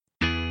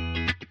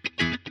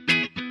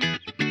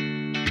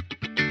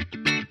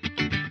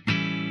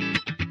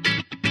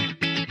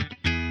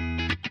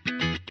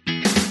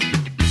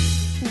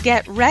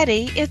Get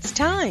ready, it's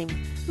time.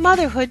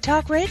 Motherhood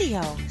Talk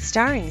Radio,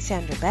 starring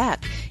Sandra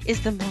Beck,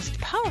 is the most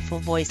powerful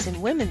voice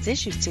in women's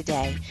issues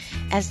today.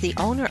 As the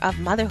owner of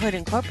Motherhood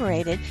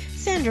Incorporated,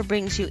 Sandra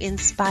brings you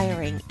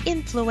inspiring,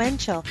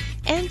 influential,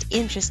 and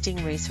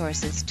interesting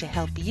resources to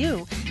help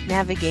you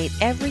navigate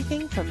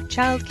everything from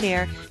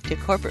childcare to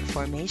corporate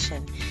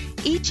formation.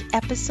 Each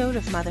episode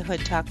of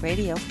Motherhood Talk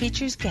Radio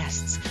features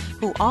guests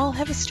who all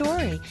have a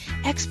story,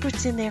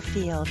 experts in their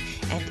field,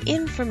 and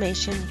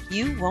information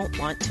you won't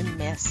want to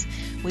miss.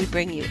 We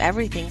bring you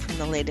everything from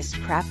the latest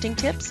crafting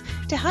tips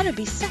to how to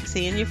be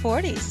sexy in your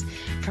 40s.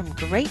 From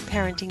great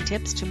parenting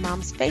tips to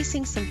moms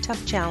facing some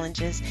tough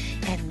challenges,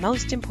 and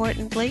most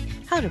importantly,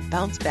 how to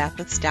bounce back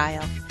with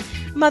style.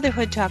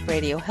 Motherhood Talk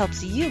Radio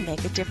helps you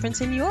make a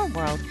difference in your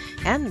world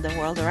and the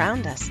world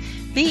around us.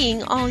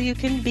 Being all you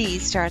can be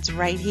starts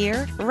right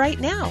here, right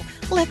now.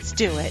 Let's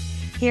do it.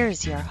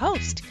 Here's your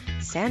host,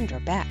 Sandra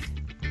Beck.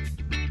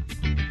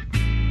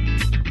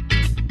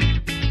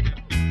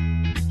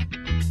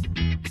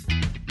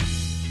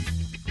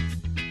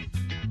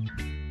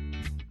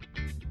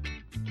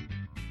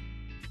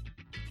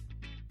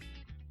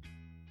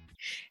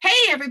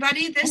 Hey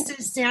everybody, this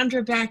is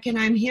Sandra Beck and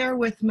I'm here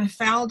with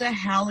Mafalda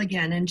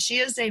Halligan, and she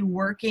is a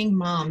working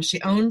mom.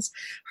 She owns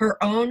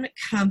her own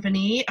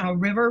company,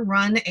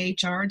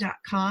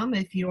 riverrunhr.com.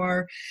 If you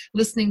are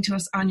listening to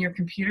us on your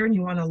computer and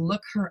you want to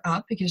look her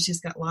up, because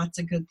she's got lots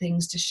of good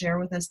things to share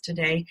with us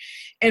today.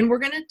 And we're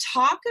going to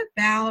talk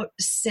about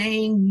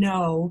saying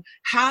no,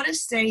 how to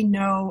say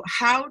no,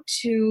 how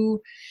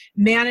to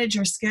manage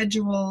our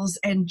schedules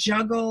and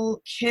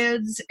juggle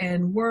kids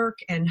and work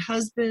and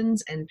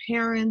husbands and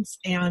parents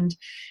and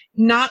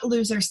not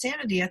lose our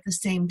sanity at the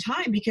same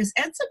time, because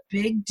it's a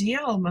big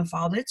deal,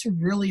 Mafalda. It's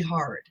really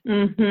hard.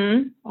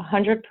 100%.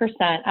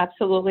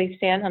 Absolutely,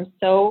 Stan. I'm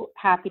so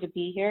happy to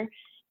be here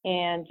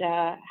and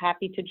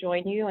happy to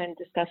join you in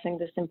discussing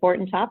this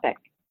important topic.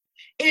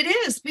 It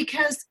is,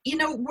 because,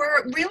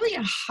 we're really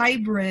a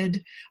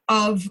hybrid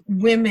of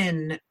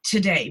women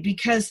today,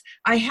 because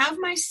I have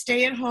my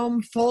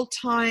stay-at-home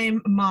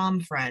full-time mom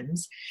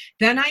friends.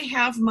 Then I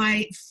have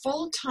my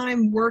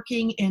full-time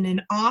working in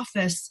an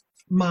office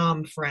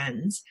mom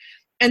friends.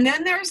 And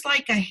then there's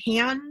like a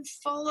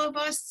handful of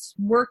us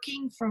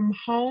working from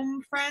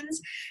home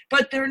friends,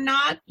 but they're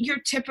not your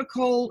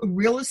typical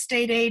real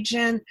estate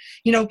agent,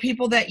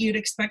 people that you'd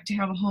expect to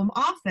have a home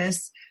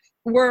office.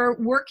 We're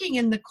working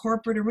in the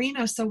corporate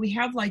arena, so we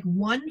have like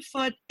 1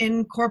 foot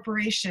in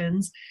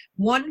corporations,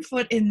 1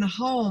 foot in the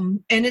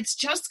home, and it's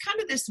just kind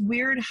of this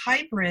weird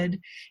hybrid.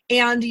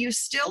 And you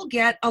still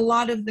get a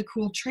lot of the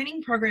cool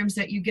training programs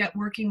that you get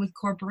working with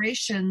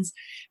corporations,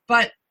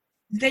 but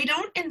they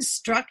don't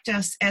instruct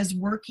us as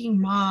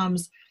working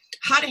moms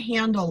how to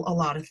handle a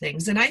lot of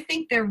things. And I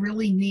think there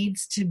really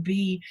needs to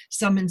be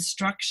some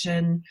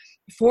instruction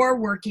for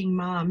working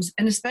moms,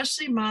 and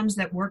especially moms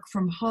that work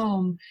from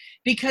home,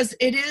 because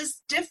it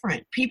is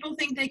different. People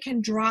think they can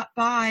drop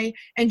by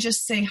and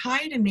just say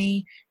hi to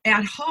me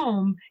at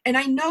home, and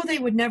I know they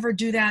would never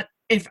do that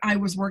if I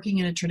was working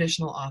in a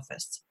traditional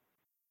office.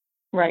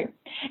 Right.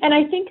 And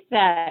I think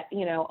that,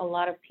 a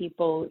lot of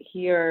people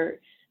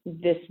hear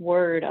this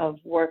word of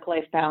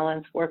work-life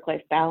balance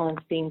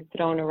being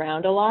thrown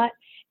around a lot.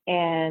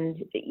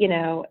 And,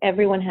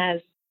 everyone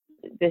has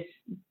this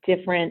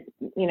different,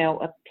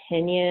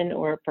 opinion,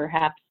 or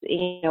perhaps,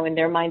 in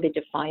their mind, they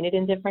define it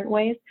in different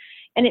ways.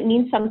 And it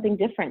means something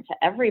different to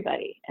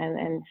everybody.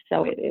 And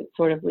so it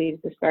sort of leaves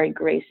this very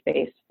gray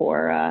space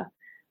for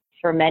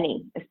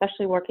many,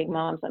 especially working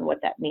moms, on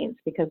what that means.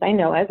 Because I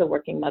know, as a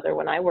working mother,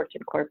 when I worked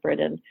in corporate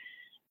and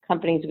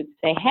companies would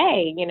say,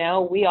 hey,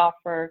 we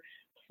offer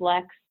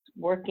flex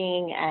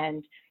working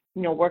and,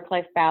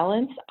 work-life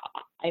balance.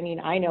 I mean,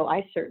 I know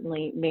I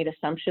certainly made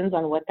assumptions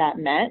on what that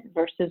meant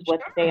versus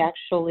what they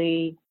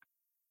actually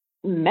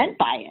meant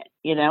by it,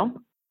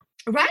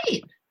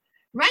 Right.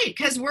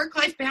 Because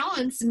work-life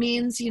balance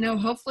means,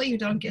 hopefully you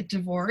don't get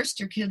divorced.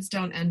 Your kids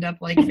don't end up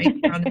like face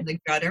down in the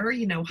gutter,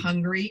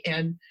 hungry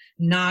and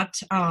not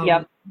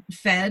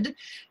fed.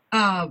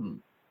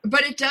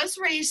 But it does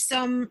raise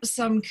some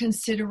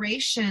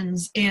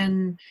considerations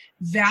in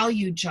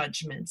value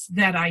judgments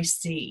that I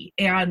see.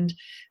 And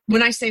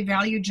when I say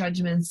value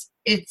judgments,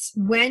 it's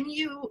when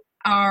you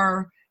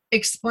are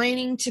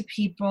explaining to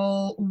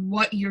people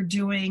what you're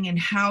doing and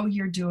how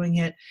you're doing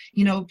it.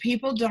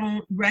 People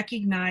don't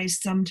recognize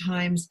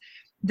sometimes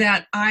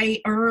that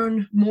I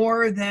earn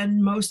more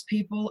than most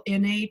people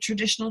in a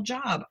traditional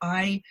job.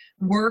 I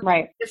work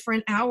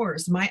different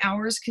hours. My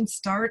hours can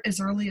start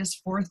as early as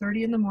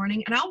 4:30 in the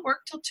morning, and I'll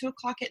work till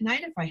 2:00 at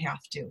night if I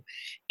have to.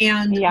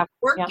 And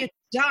work gets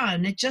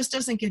done. It just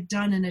doesn't get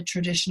done in a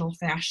traditional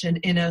fashion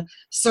in a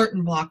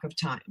certain block of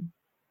time.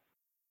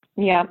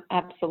 Yeah,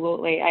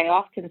 absolutely. I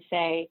often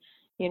say,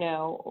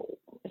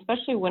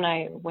 especially when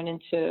I went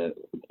into,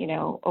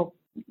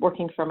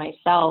 working for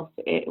myself,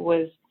 it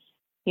was,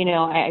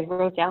 I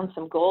wrote down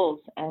some goals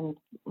and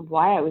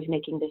why I was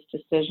making this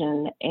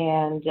decision,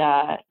 and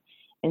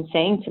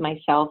saying to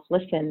myself,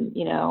 listen,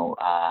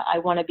 I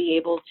want to be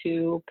able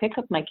to pick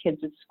up my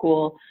kids at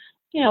school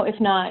if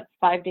not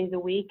 5 days a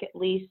week, at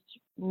least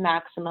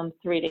maximum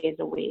 3 days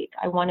a week.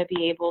 I want to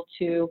be able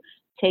to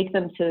take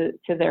them to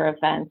their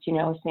events.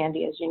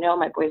 Sandy, as you know,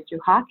 my boys do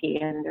hockey,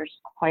 and there's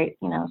quite,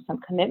 some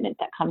commitment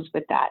that comes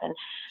with that. And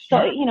so,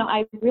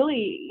 I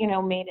really,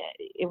 made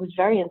it was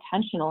very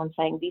intentional in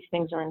saying these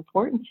things are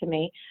important to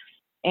me,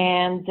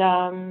 and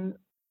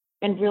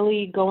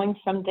really going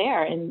from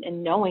there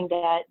and knowing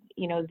that,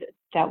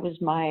 that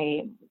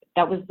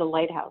was the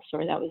lighthouse,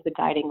 or that was the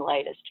guiding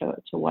light as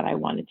to what I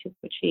wanted to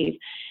achieve.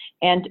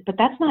 But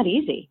that's not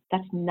easy.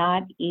 That's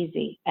not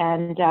easy.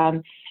 And,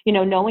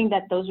 knowing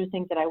that those are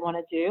things that I want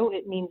to do,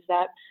 it means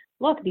that,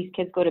 look, these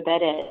kids go to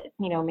bed at,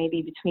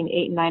 maybe between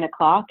 8 and 9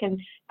 o'clock, and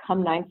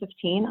come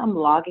 9:15, I'm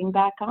logging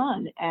back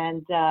on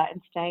and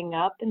staying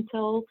up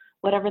until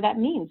whatever that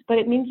means. But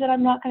it means that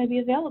I'm not going to be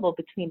available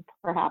between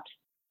perhaps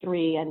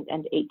 3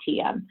 and 8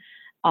 p.m.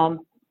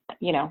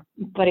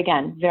 But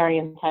again, very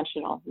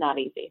intentional, not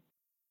easy.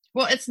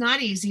 Well, it's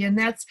not easy. And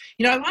that's,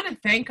 I want to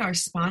thank our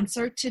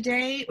sponsor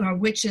today,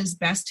 which is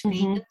Best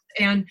Fiends.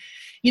 And,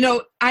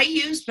 I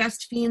use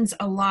Best Fiends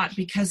a lot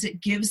because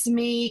it gives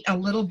me a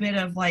little bit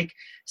of like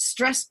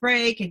stress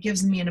break. It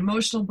gives me an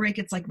emotional break.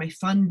 It's like my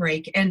fun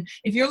break. And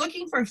if you're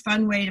looking for a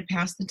fun way to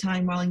pass the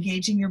time while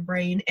engaging your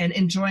brain and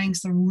enjoying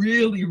some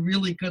really,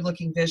 really good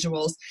looking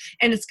visuals,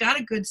 and it's got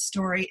a good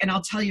story, and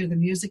I'll tell you, the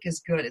music is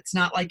good. It's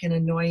not like an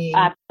annoying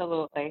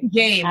Absolutely.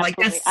 game. Absolutely. Like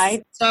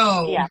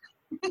that's Yeah.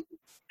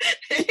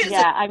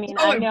 Yeah, I mean,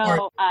 I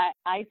know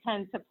I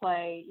tend to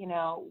play,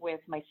 with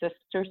my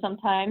sister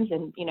sometimes,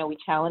 and, we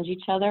challenge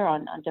each other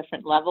on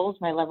different levels.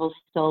 My level's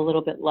still a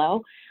little bit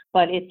low,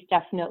 but it's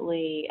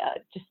definitely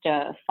just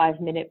a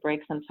 5-minute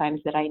break sometimes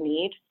that I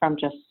need from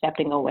just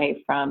stepping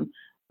away from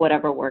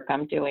whatever work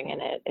I'm doing,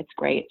 and it's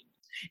great.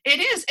 It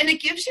is. And it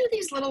gives you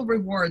these little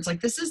rewards.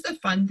 Like, this is the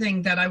fun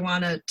thing that I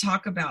want to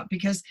talk about,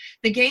 because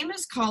the game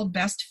is called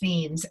Best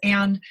Fiends.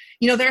 And,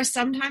 there are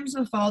sometimes,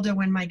 Mafalda,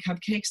 when my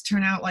cupcakes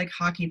turn out like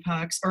hockey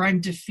pucks, or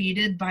I'm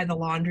defeated by the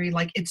laundry.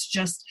 Like, it's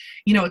just,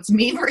 it's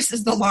me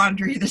versus the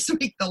laundry. This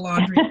week, the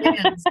laundry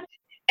wins.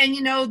 And,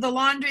 the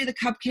laundry, the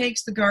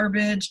cupcakes, the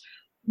garbage,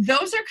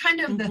 those are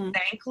kind of the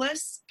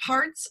thankless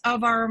parts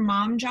of our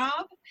mom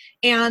job.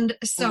 And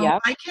so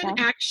I can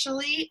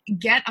actually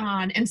get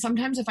on, and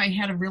sometimes if I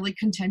had a really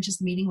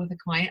contentious meeting with a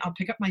client, I'll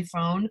pick up my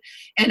phone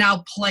and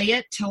I'll play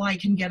it till I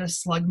can get a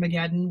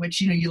Slugmageddon,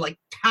 which, you like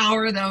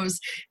power those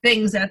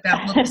things at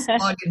that little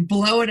slug and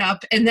blow it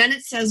up. And then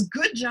it says,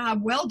 good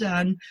job, well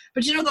done.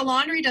 But, the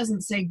laundry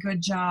doesn't say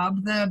good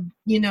job. The,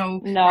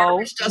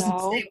 garbage doesn't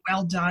say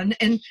well done.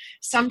 And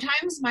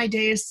sometimes my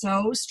day is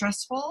so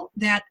stressful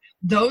that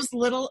those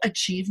little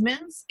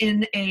achievements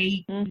in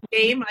a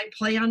game I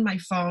play on my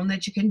phone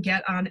that you can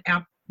get on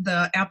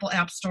the Apple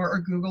App Store or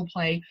Google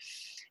Play,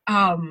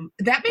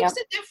 that makes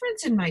a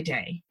difference in my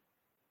day.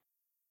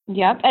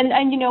 Yep.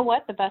 And you know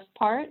what? The best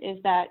part is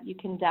that you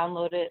can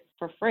download it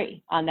for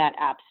free on that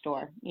app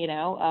store,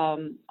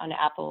 on an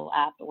Apple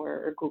app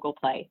or Google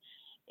Play.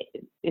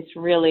 It's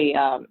really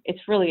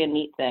a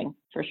neat thing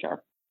for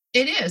sure.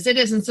 It is.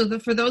 And so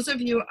for those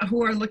of you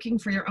who are looking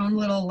for your own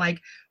little, like,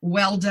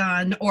 well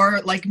done,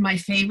 or like my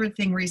favorite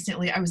thing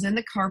recently, I was in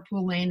the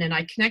carpool lane and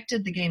I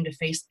connected the game to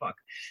Facebook.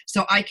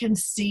 So I can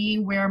see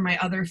where my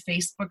other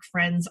Facebook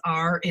friends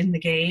are in the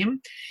game.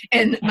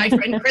 And my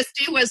friend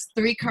Christy was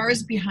 3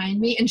 cars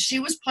behind me, and she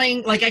was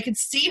playing, like, I could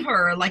see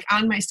her like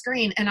on my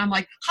screen, and I'm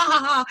like, ha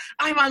ha ha,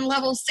 I'm on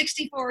level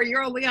 64.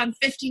 You're only on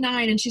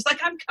 59. And she's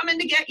like, I'm coming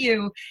to get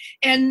you.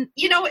 And,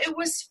 it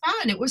was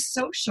fun. It was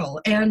social.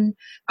 And,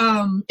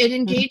 it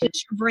engages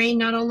your brain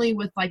not only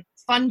with like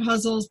fun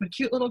puzzles, but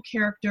cute little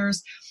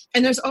characters.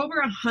 And there's over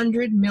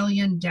 100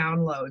 million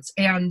downloads.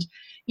 And,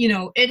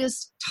 it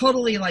is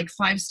totally like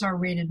 5-star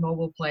rated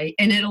mobile play.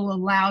 And it'll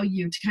allow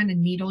you to kind of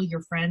needle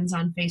your friends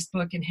on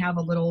Facebook and have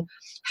a little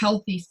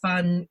healthy,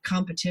 fun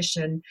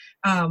competition,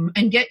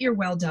 and get your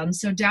well done.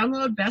 So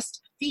download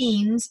Best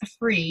Fiends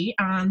free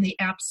on the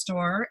App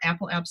Store,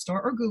 Apple App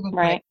Store, or Google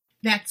Play. Right.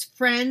 That's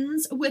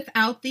Friends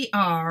without the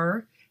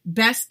R,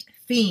 Best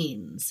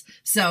Fiends.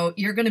 So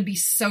you're going to be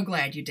so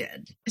glad you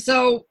did.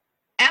 So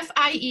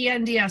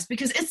Fiends,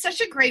 because it's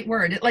such a great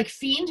word. It, like,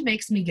 fiend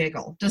makes me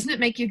giggle. Doesn't it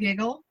make you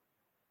giggle?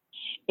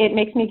 It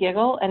makes me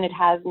giggle, and it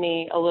has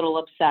me a little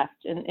obsessed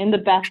in the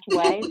best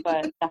way,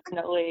 but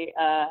definitely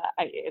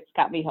it's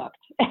got me hooked.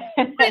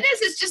 It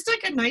is. It's just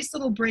like a nice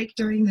little break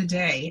during the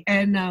day.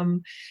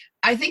 And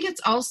I think it's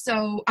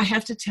also, I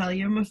have to tell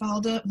you,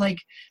 Mafalda, like,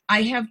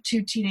 I have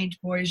 2 teenage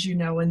boys,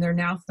 and they're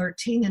now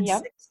 13 and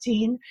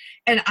 16.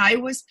 And I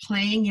was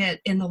playing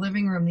it in the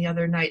living room the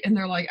other night, and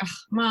they're like, oh,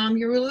 Mom,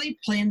 you're really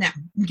playing that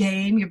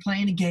game? You're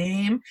playing a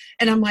game?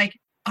 And I'm like,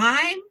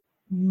 I'm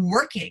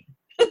working.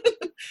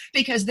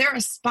 Because they're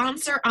a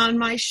sponsor on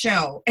my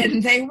show.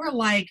 And they were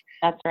like,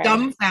 that's right,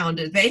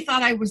 dumbfounded. They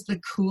thought I was the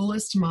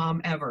coolest mom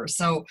ever.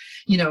 So,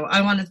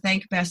 I want to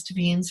thank Best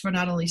Fiends for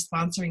not only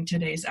sponsoring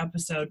today's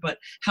episode, but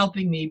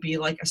helping me be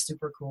like a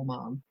super cool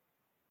mom.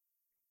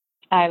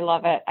 I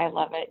love it.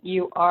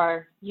 You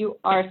are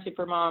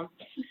super mom.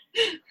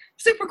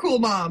 Super cool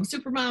mom,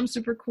 super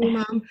cool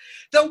mom.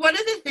 Though one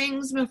of the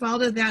things,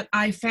 Mafalda, that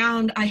I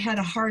found I had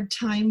a hard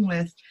time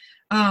with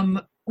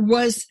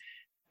was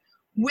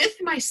with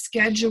my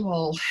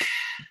schedule.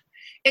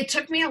 It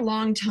took me a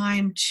long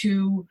time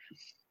to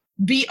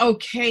be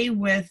okay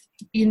with,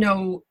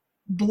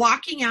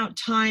 blocking out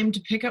time to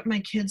pick up my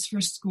kids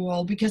for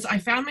school, because I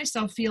found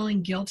myself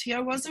feeling guilty I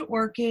wasn't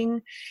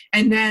working,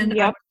 and then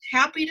I was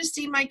happy to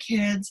see my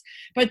kids,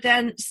 but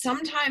then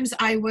sometimes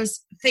I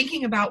was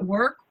thinking about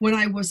work when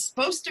I was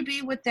supposed to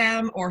be with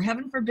them, or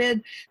heaven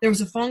forbid there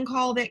was a phone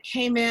call that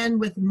came in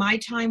with my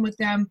time with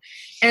them.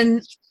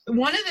 And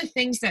one of the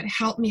things that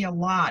helped me a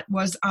lot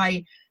was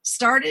I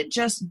started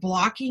just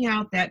blocking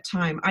out that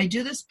time. I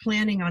do this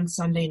planning on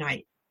Sunday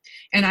night.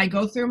 And I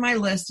go through my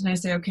list and I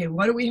say, okay,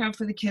 what do we have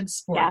for the kids'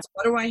 sports? Yeah.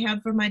 What do I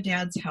have for my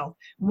dad's health?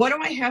 What do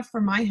I have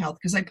for my health?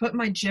 Because I put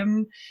my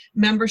gym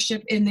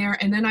membership in there,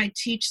 and then I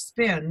teach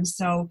spin.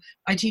 So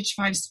I teach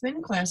 5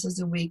 spin classes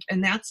a week,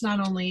 and that's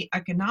not only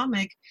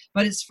economic,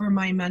 but it's for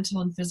my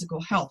mental and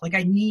physical health. Like,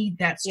 I need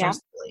that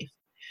stress relief.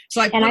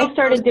 So I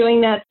started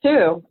doing that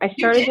too.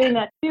 Doing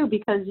that too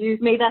because you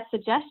made that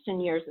suggestion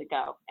years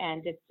ago,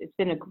 and it's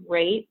been a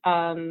great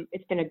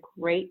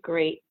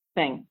great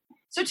thing.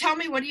 So tell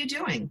me, what are you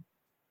doing?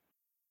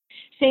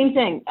 Same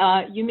thing.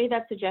 You made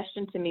that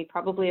suggestion to me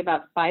probably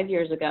about 5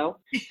 years ago.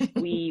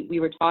 We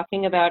were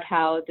talking about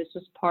how this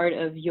was part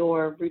of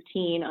your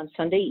routine on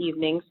Sunday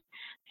evenings.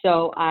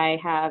 So I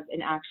have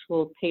an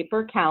actual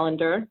paper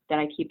calendar that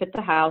I keep at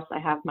the house. I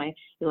have my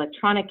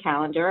electronic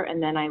calendar,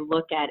 and then I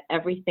look at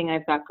everything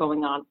I've got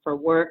going on for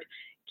work,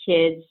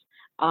 kids,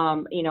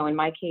 in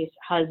my case,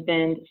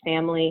 husband,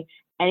 family,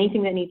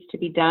 anything that needs to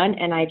be done,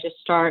 and I just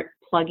start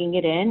plugging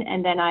it in,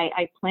 and then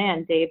I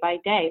plan day by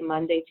day,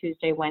 Monday,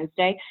 Tuesday,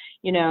 Wednesday,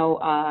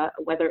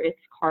 whether it's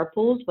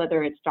carpools,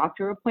 whether it's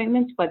doctor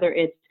appointments, whether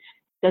it's,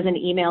 does an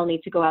email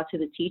need to go out to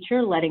the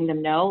teacher, letting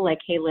them know, like,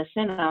 hey,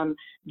 listen, I'm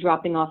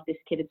dropping off this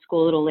kid at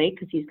school a little late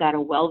because he's got a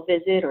well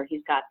visit or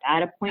he's got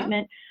that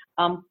appointment,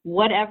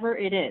 whatever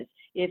it is.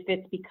 If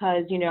it's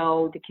because,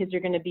 the kids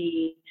are going to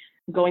be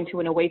going to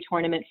an away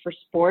tournament for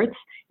sports,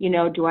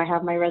 do I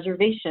have my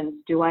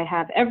reservations? Do I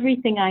have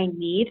everything I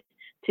need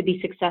to be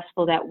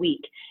successful that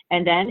week?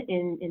 And then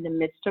in the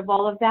midst of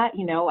all of that,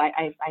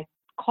 I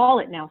call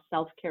it now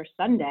Self-Care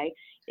Sunday,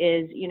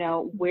 is,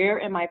 where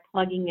am I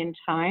plugging in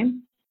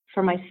time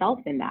for myself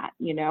in that,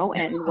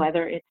 and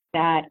whether it's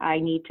that I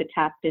need to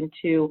tap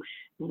into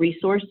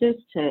resources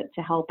to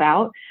help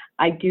out,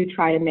 I do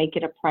try to make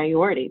it a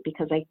priority,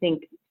 because I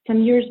think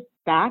some years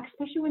back,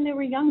 especially when they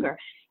were younger,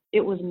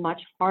 it was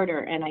much harder.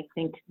 And I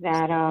think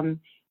that,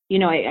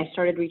 I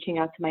started reaching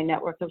out to my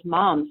network of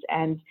moms,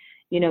 and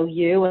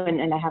you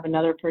and I have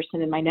another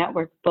person in my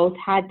network both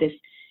had this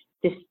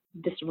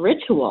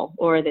ritual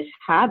or this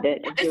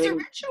habit of doing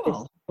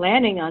this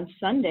planning on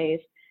Sundays.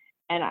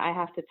 And I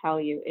have to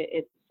tell you,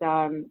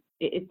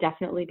 it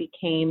definitely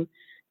became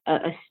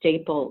a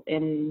staple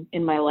in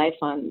my life.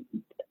 On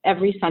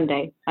every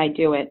Sunday I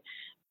do it.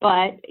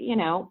 But,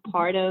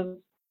 part of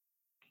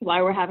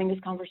why we're having this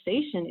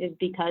conversation is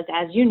because,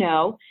 as you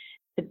know,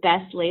 the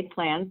best laid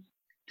plans,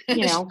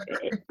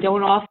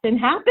 don't often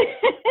happen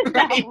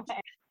that way.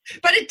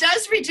 But it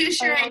does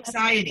reduce your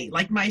anxiety.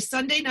 Like, my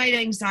Sunday night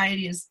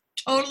anxiety is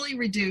totally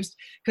reduced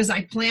because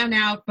I plan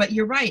out. But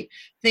you're right,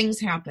 things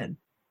happen.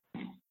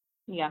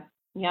 Yeah.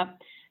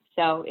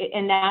 So,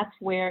 and that's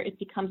where it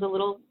becomes a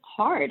little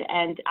hard.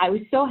 And I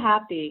was so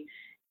happy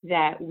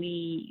that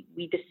we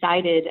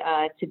decided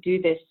to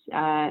do this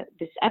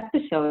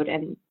episode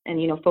and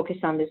focus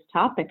on this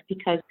topic,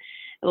 because,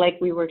 like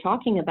we were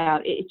talking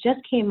about, it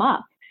just came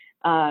up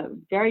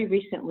very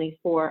recently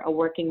for a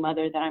working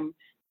mother that I'm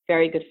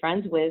very good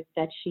friends with,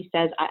 that she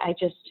says, I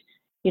just,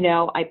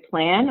 I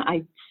plan,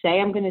 I say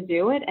I'm going to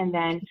do it, and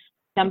then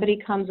somebody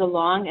comes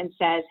along and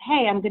says,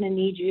 hey, I'm going to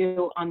need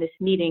you on this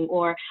meeting,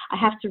 or I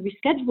have to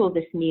reschedule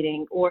this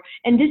meeting,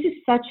 and this is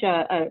such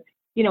a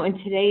in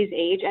today's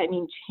age, I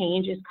mean,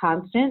 change is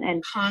constant,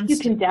 and you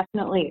can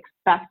definitely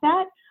expect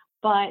that,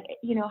 but,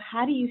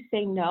 how do you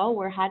say no,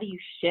 or how do you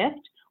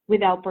shift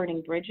without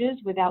burning bridges,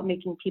 without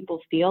making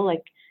people feel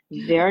like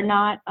they're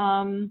not,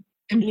 a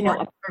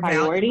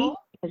priority?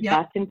 Because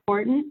that's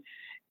important.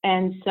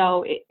 And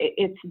so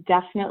it's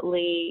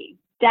definitely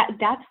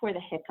that's where the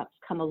hiccups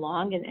come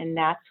along, and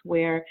that's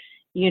where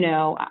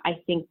I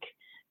think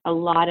a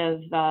lot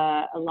of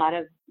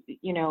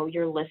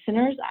your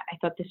listeners, I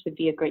thought this would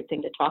be a great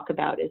thing to talk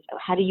about, is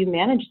how do you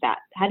manage that?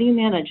 How do you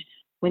manage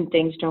when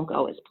things don't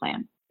go as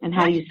planned, and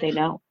how do you say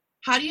no?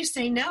 How do you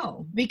say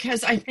no?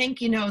 Because I think,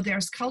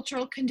 there's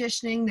cultural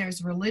conditioning,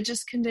 there's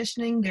religious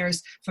conditioning,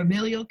 there's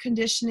familial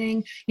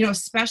conditioning,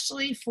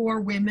 especially for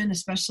women,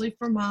 especially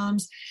for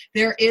moms.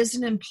 There is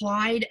an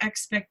implied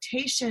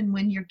expectation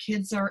when your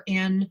kids are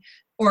in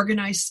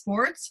organize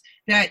sports,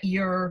 that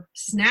you're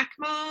snack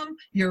mom,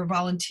 you're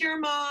volunteer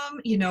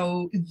mom, you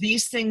know,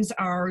 these things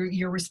are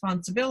your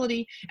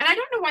responsibility. And I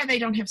don't know why they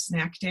don't have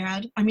snack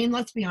dad. I mean,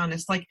 let's be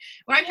honest. Like,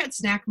 well, I've had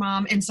snack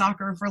mom in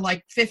soccer for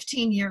like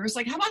 15 years.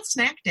 Like, how about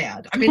snack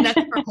dad? I mean, that's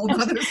a whole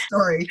other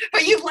story.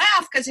 But you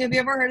laugh because have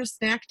you ever heard of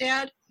snack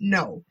dad?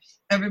 No.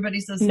 Everybody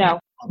says no.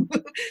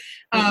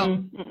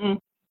 And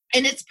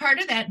it's part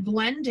of that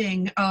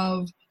blending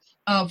of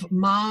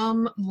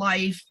mom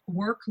life,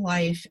 work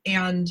life.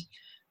 And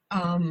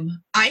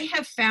I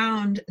have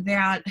found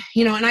that,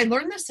 you know, and I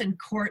learned this in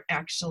court,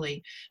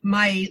 actually.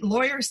 My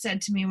lawyer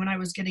said to me when I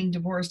was getting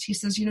divorced, he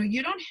says, you know,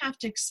 you don't have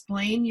to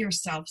explain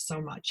yourself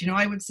so much. You know,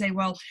 I would say,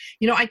 well,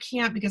 you know, I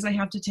can't because I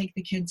have to take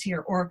the kids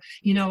here, or,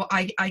 you know,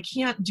 I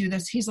can't do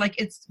this. He's like,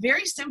 it's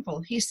very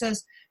simple. He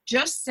says,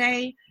 just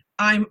say,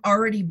 I'm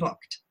already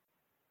booked.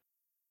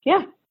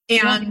 Yeah.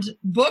 And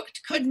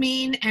booked could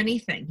mean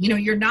anything. You know,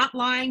 you're not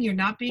lying, you're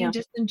not being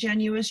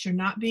disingenuous, you're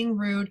not being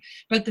rude.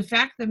 But the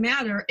fact of the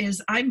matter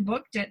is I'm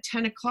booked at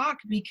 10 o'clock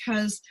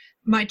because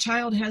my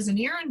child has an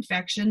ear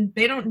infection.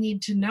 They don't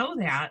need to know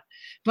that.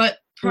 But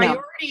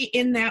priority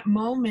in that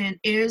moment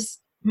is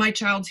my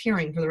child's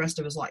hearing for the rest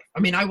of his life. I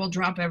mean, I will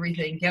drop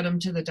everything, get him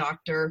to the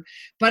doctor,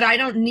 but I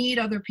don't need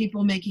other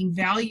people making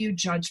value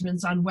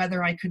judgments on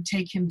whether I could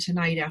take him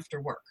tonight after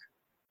work.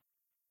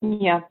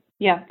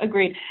 Yeah,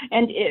 agreed.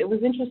 And it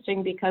was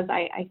interesting because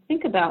I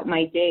think about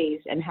my days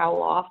and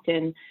how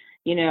often,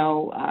 you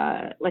know,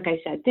 like I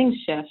said, things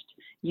shift.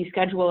 You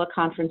schedule a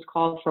conference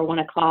call for 1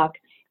 o'clock.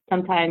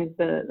 Sometimes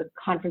the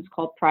conference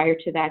call prior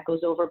to that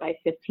goes over by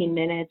 15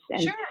 minutes,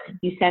 and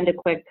you send a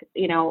quick,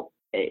 you know,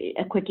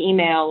 a quick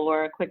email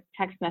or a quick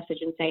text message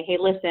and say, hey,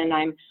 listen,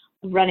 I'm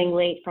running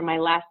late for my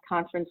last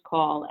conference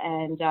call,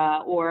 and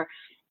or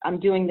I'm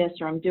doing this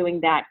or I'm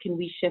doing that. Can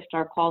we shift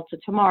our call to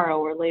tomorrow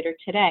or later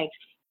today?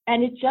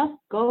 And it just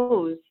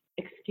goes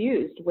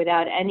excused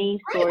without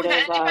any sort of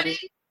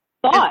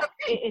thought.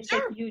 It's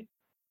like you.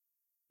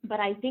 But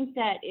I think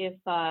that if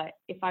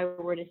I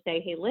were to say,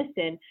 hey,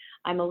 listen,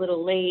 I'm a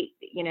little late,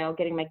 you know,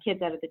 getting my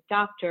kids out of the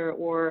doctor,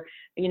 or,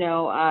 you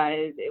know,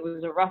 it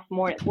was a rough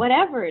morning,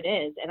 whatever it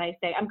is, and I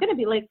say, I'm going to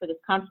be late for this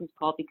conference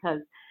call because,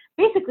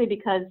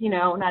 you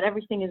know, not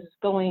everything is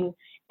going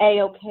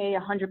A-okay,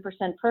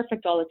 100%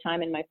 perfect all the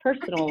time in my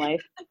personal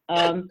life.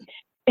 And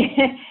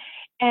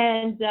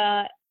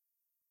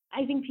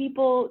I think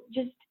people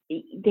just,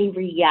 they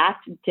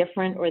react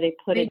different, or they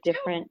put a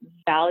different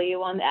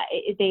value on that.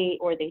 They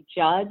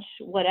judge,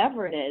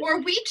 whatever it is. Or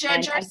we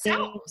judge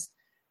ourselves.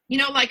 You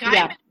know, like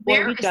I'm embarrassed.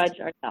 Or we judge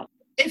ourselves.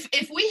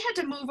 If we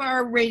had to move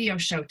our radio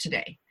show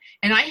today,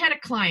 and I had a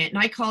client,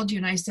 and I called you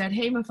and I said,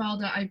 hey,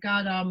 Mafalda,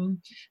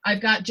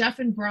 I've got Jeff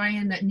and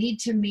Brian that need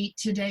to meet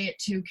today at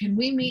 2. Can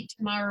we meet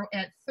tomorrow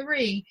at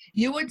 3?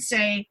 You would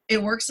say,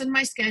 it works in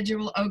my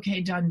schedule.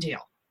 Okay, done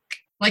deal.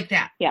 Like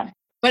that. Yeah.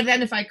 But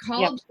then if I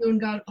called you and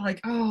got like,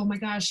 oh my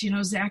gosh, you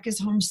know, Zach is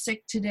home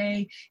sick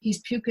today. He's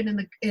puking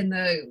in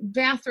the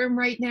bathroom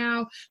right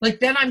now. Like,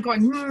 then I'm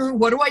going,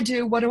 what do I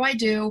do? What do I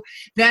do?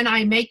 Then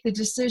I make the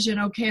decision,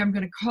 okay, I'm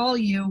going to call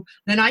you.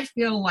 Then I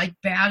feel like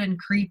bad and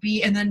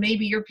creepy. And then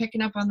maybe you're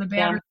picking up on the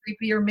bad or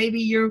creepy, or maybe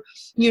you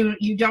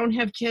don't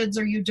have kids,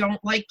 or you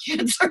don't like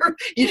kids, or,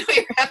 you know,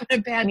 you're having a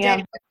bad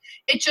day.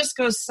 It just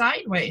goes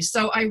sideways.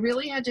 So I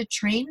really had to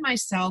train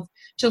myself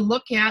to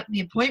look at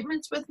the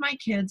appointments with my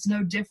kids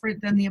no different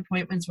than the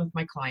appointments with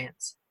my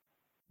clients.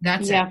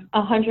 That's it.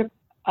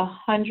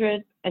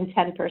 110%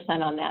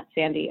 on that,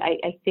 Sandy.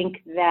 I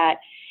think that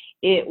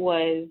there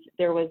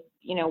was,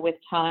 you know, with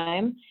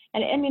time,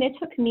 and I mean, it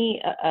took me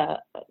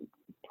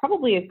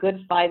probably a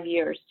good 5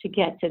 years to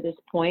get to this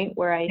point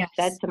where I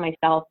said to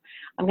myself,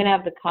 I'm going to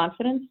have the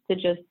confidence to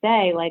just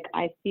say, like,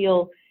 I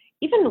feel,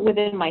 even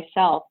within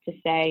myself, to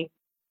say,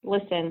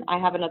 listen, I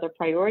have another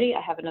priority. I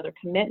have another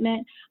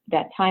commitment.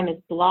 That time is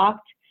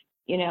blocked,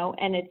 you know,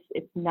 and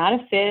it's not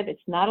a fib.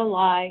 It's not a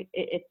lie.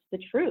 It's the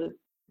truth.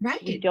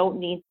 Right. We don't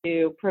need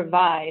to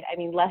provide. I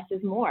mean, less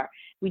is more.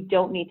 We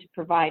don't need to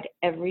provide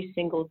every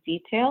single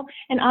detail.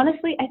 And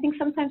honestly, I think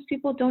sometimes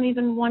people don't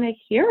even want to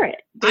hear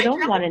it. They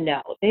don't want to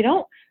know. They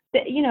don't,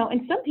 you know,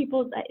 and some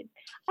people,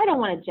 I don't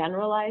want to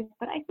generalize,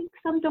 but I think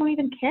some don't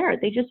even care.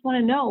 They just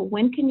want to know,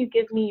 when can you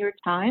give me your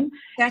time?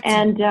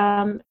 And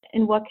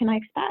what can I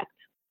expect?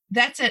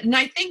 That's it. And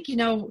I think, you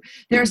know,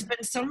 there's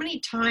been so many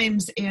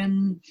times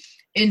in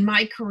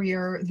my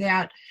career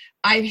that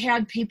I've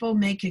had people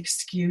make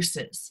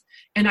excuses,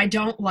 and I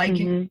don't like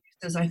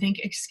excuses. I think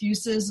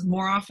excuses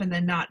more often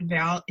than not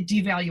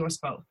devalue us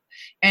both.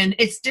 And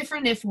it's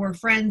different if we're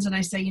friends and I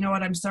say, you know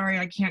what, I'm sorry,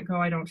 I can't go.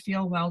 I don't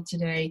feel well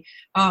today.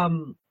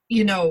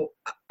 You know,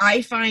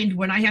 I find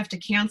when I have to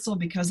cancel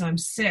because I'm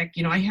sick,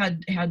 you know, I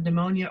had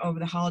pneumonia over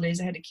the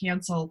holidays. I had to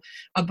cancel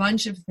a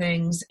bunch of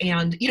things,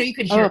 and, you know, you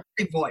could hear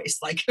my voice,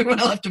 like when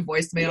I left a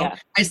voicemail,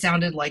 I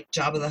sounded like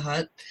Jabba the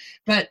Hutt.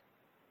 But,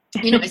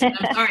 you know, I said,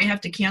 I'm sorry, I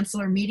have to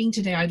cancel our meeting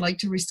today. I'd like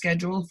to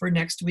reschedule for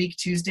next week,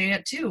 Tuesday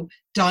at 2.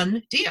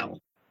 Done deal.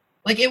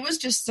 Like it was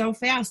just so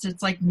fast.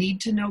 It's like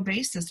need to know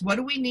basis. What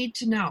do we need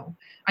to know?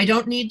 I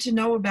don't need to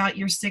know about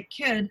your sick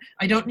kid.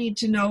 I don't need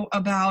to know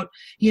about,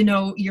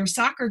 your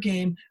soccer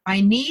game.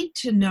 I need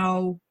to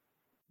know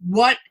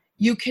what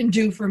you can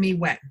do for me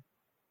when.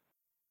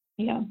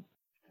 Yeah.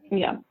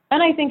 Yeah.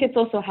 And I think it's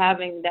also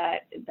having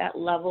that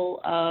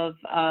level of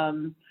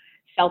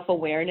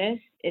self-awareness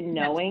in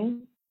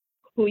knowing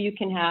who you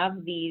can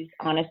have these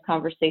honest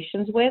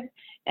conversations with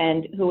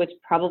and who it's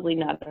probably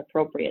not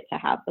appropriate to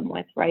have them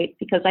with, right?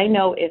 Because I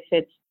know if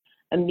it's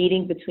a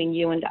meeting between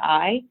you and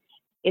I,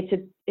 it's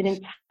an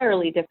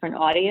entirely different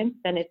audience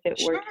than if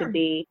it were to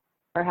be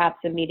perhaps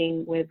a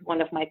meeting with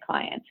one of my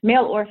clients,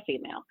 male or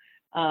female.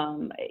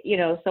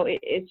 So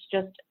it's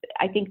just,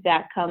 I think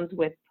that comes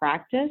with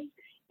practice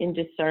in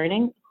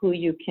discerning who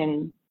you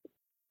can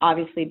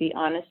obviously be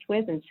honest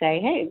with and say,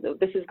 hey,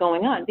 this is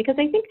going on. Because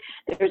I think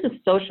there's a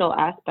social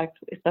aspect,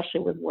 especially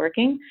with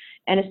working,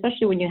 and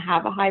especially when you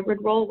have a hybrid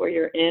role where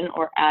you're in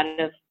or out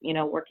of,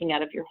 working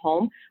out of your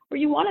home, where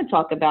you want to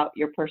talk about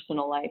your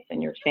personal life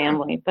and your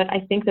family. But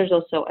I think there's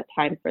also a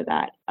time for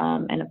that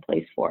and a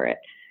place for it.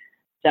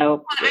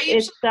 So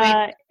it's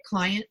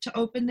client to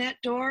open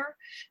that door,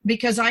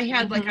 because I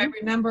had I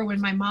remember when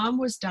my mom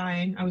was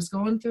dying, I was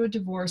going through a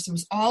divorce. It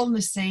was all in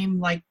the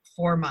same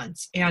 4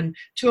 months, and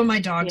 2 of my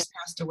dogs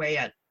passed away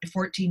at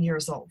 14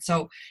 years old.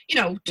 So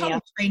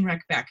total train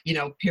wreck back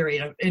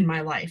period in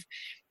my life.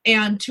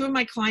 And 2 of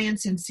my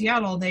clients in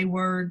Seattle, they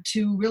were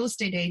 2 real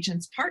estate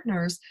agents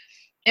partners.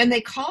 And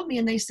they called me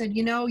and they said,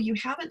 you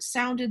haven't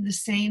sounded the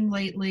same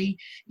lately.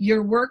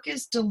 Your work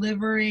is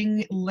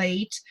delivering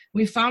late.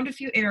 We found a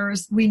few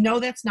errors. We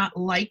know that's not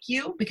like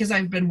you, because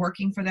I've been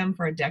working for them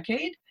for a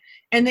decade.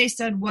 And they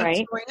said,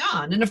 what's going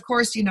on? And of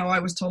course, I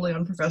was totally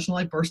unprofessional.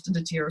 I burst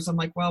into tears. I'm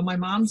like, well, my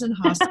mom's in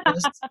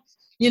hospice.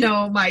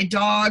 My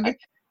dog,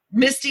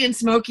 Misty and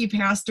Smokey,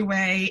 passed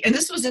away. And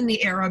this was in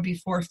the era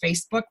before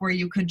Facebook, where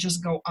you could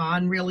just go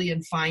on really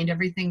and find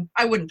everything.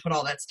 I wouldn't put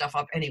all that stuff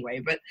up anyway,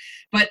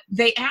 but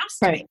they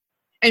asked me.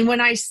 And when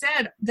I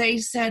said, they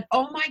said,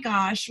 oh my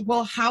gosh,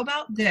 well, how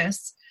about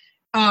this?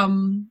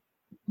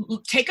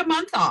 Take a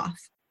month off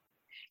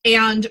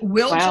and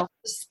we'll just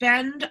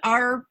spend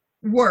our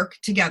work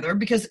together,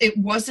 because it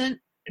wasn't,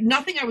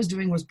 nothing I was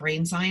doing was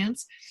brain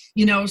science,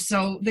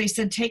 so they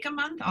said, take a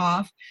month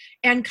off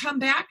and come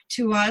back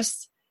to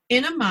us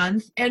in a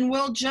month and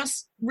we'll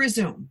just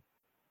resume.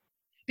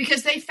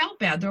 Because they felt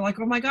bad. They're like,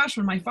 oh my gosh,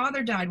 when my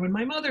father died, when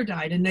my mother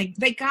died, and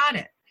they got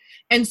it.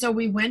 And so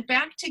we went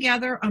back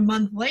together a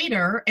month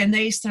later, and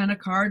they sent a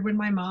card when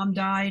my mom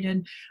died,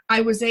 and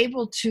I was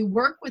able to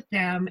work with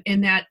them in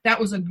that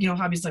was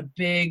obviously a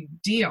big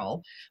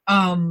deal.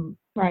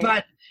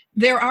 But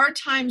there are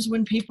times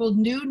when people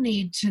do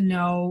need to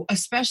know,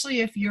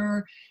 especially if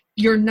you're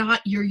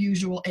not your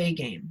usual A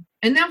game,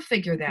 and they'll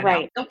figure that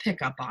out. They'll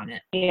pick up on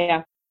it.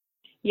 Yeah.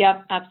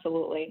 Yep,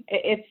 absolutely.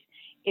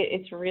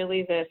 It's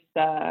really this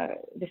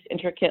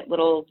intricate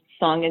little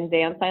song and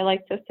dance, I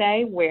like to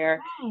say,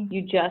 where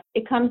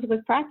it comes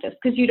with practice,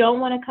 because you don't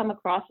want to come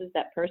across as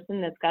that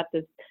person that's got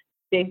this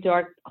big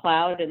dark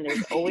cloud and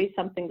there's always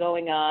something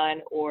going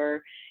on.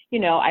 Or,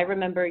 I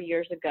remember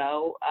years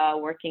ago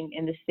working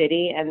in the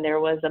city, and there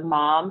was a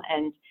mom,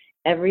 and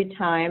every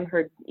time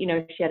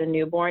she had a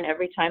newborn,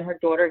 every time her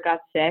daughter got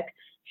sick,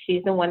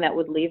 she's the one that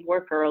would leave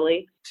work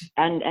early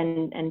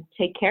and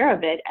take care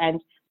of it. And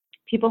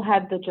people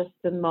had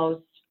the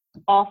most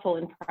awful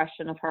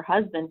impression of her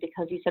husband,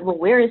 because he said, well,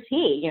 where is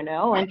he? And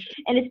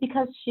it's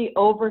because she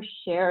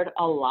overshared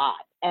a lot.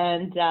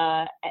 And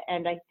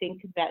I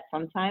think that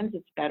sometimes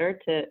it's better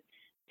to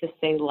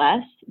say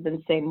less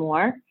than say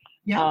more.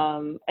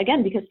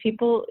 Again, because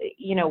people,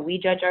 we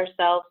judge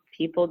ourselves,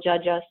 people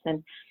judge us,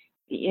 and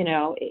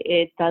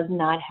it does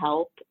not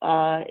help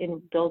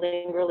in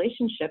building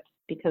relationships,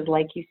 because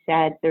like you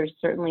said, there's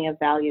certainly a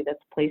value that's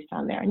placed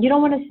on there, and you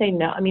don't want to say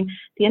no. I mean,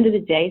 at the end of the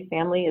day,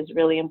 family is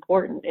really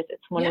important.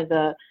 It's one of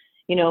the,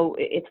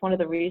 it's one of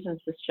the reasons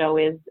this show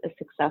is as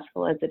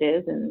successful as it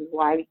is, and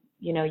why,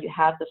 you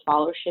have the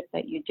followership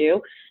that you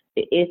do.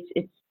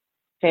 It's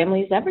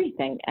family is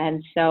everything.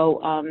 And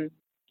so,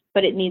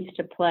 but it needs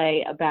to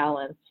play a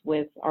balance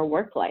with our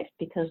work life,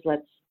 because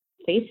let's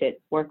face it,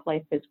 work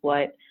life is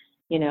what,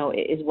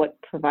 is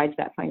what provides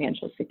that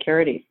financial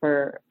security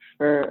for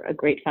a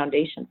great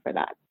foundation for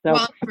that. So,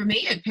 well, for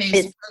me, it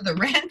pays for the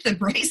rent, the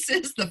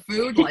braces, the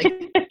food,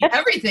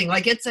 everything.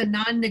 It's a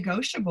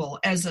non-negotiable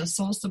as a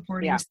sole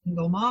supporting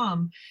single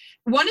mom.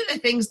 One of the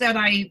things that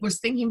I was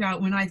thinking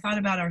about when I thought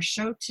about our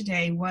show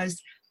today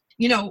was,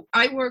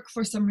 I work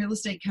for some real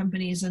estate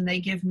companies, and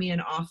they give me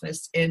an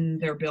office in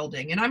their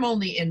building, and I'm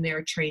only in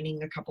there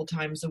training a couple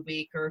times a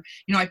week, or,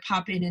 I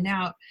pop in and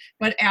out.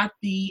 But at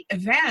the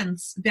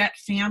events that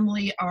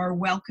family are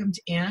welcomed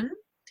in,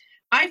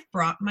 I've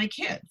brought my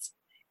kids,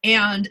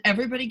 and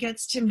everybody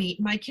gets to meet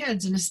my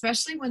kids. And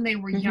especially when they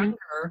were younger,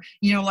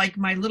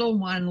 my little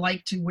one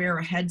liked to wear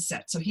a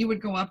headset. So he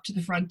would go up to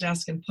the front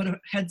desk and put a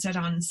headset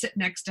on and sit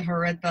next to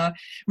her at the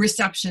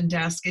reception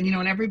desk. And,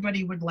 and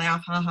everybody would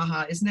laugh, ha, ha,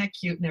 ha, isn't that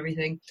cute and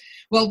everything.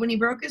 Well, when he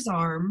broke his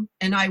arm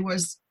and I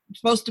was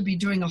supposed to be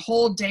doing a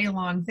whole day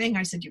long thing.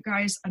 I said, you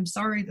guys, I'm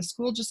sorry, the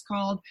school just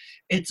called.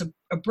 It's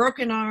a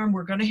broken arm.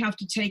 We're going to have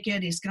to take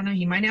it.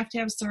 He might have to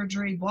have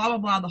surgery, blah, blah,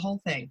 blah, the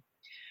whole thing.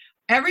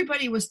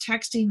 Everybody was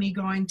texting me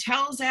going,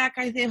 tell Zach,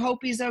 hope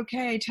he's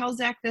okay. Tell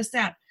Zach this,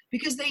 that,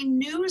 because they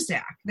knew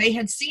Zach. They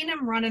had seen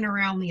him running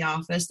around the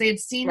office. They had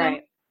seen him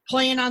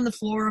playing on the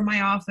floor of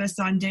my office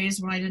on days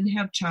when I didn't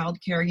have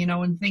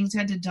childcare, and things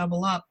had to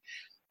double up.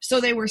 So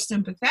they were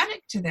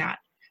sympathetic to that.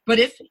 But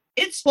if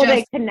it's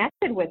they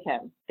connected with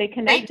him. They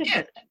connected with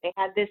him. They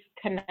had this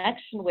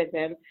connection with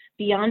him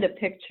beyond a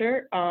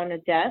picture on a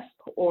desk,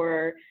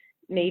 or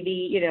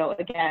maybe,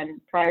 again,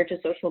 prior to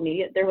social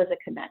media, there was a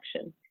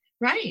connection.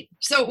 Right.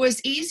 So it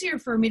was easier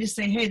for me to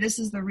say, hey, this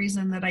is the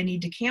reason that I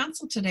need to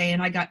cancel today.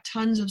 And I got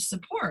tons of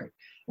support.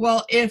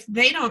 Well, if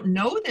they don't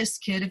know this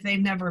kid, if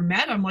they've never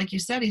met him, like you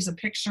said, he's a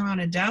picture on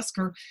a desk,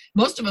 or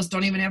most of us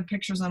don't even have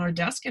pictures on our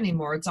desk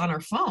anymore. It's on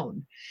our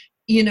phone.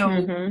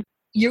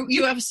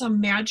 You have some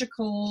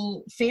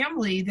magical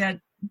family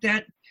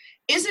that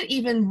isn't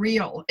even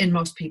real in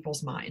most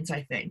people's minds,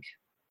 I think.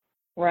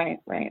 Right.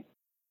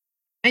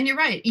 And you're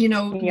right.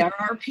 There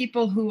are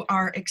people who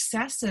are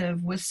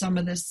excessive with some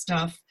of this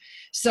stuff.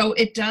 So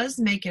it does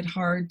make it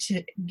hard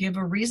to give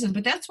a reason.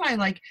 But that's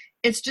why,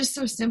 it's just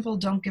so simple.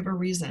 Don't give a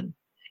reason.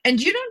 And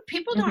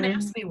people don't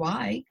ask me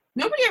why.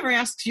 Nobody ever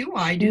asks you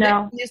why, do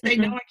they? They say,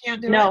 no, I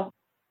can't do it. No.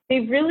 They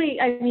really,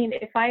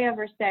 if I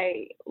ever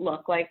say,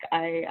 look,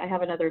 I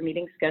have another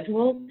meeting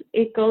scheduled,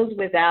 it goes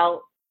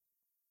without,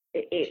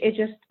 it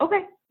just,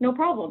 okay, no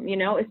problem,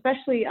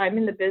 especially I'm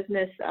in the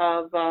business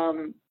of,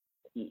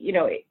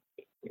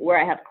 where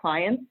I have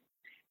clients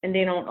and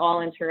they don't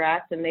all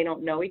interact and they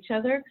don't know each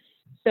other.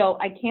 So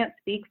I can't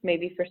speak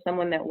maybe for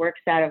someone that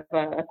works out of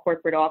a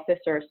corporate office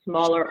or a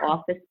smaller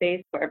office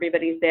space where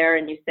everybody's there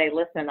and you say,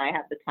 listen, I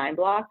have the time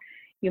block.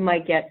 You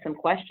might get some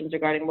questions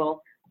regarding,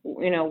 well,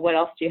 what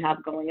else do you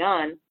have going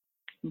on?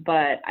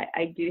 But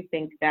I do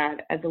think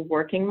that as a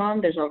working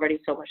mom, there's already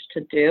so much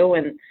to do,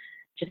 and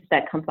just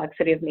that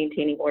complexity of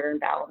maintaining order and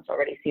balance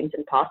already seems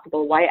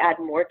impossible. Why add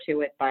more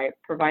to it by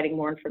providing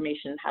more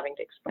information and having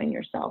to explain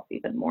yourself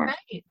even more?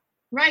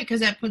 Right, because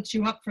that puts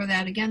you up for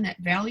that, again, that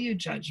value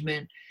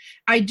judgment.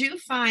 I do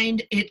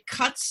find it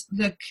cuts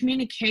the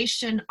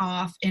communication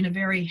off in a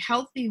very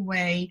healthy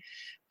way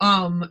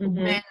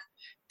when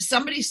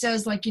somebody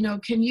says,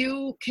 can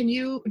you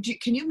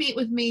meet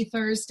with me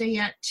Thursday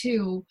at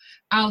 2?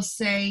 I'll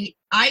say,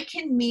 I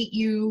can meet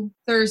you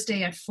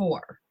Thursday at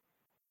 4.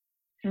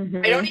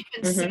 I don't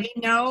even say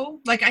no.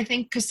 I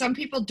think because some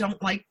people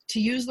don't like to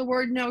use the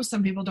word no.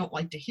 Some people don't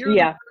like to hear the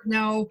word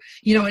no.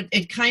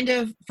 It kind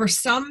of, for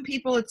some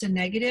people it's a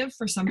negative.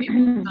 For some people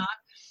it's not.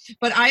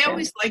 But I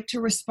always like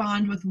to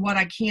respond with what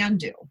I can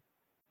do.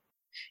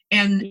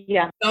 And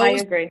I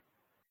agree.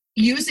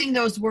 Using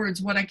those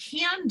words, what I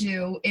can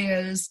do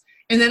is,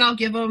 and then I'll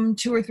give them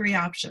 2 or 3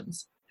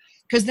 options,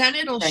 because then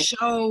it'll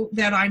show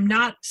that I'm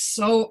not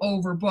so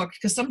overbooked,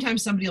 because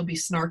sometimes somebody will be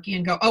snarky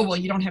and go, oh, well,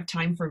 you don't have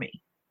time for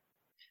me.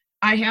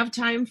 I have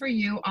time for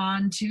you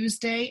on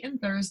Tuesday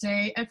and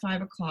Thursday at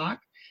 5:00.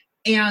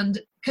 And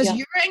because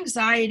your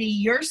anxiety,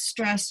 your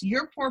stress,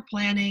 your poor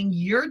planning,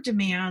 your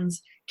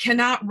demands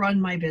cannot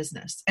run my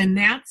business. And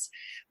that's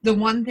the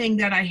one thing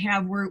that I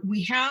have, where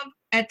we have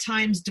at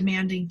times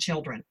demanding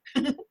children.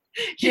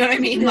 You know what I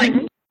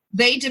mean?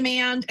 They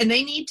demand, and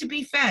they need to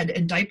be fed,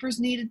 and diapers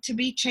needed to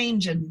be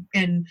changed,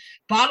 and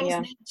bottles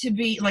need to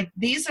be,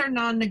 these are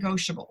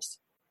non-negotiables.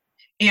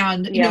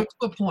 And, to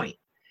a point.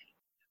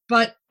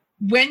 But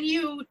when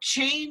you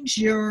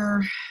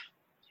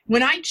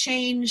when I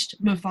changed,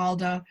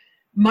 Mafalda,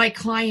 my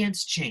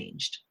clients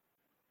changed.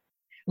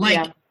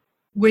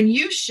 When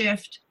you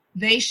shift,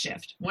 they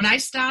shift. When I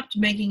stopped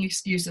making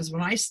excuses,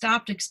 when I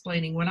stopped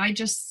explaining, when I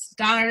just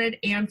started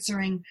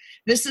answering,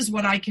 this is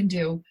what I can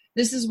do,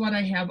 this is what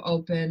I have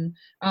open,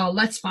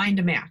 let's find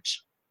a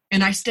match.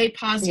 And I stay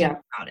positive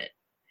about it.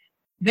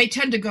 They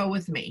tend to go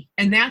with me.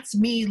 And that's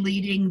me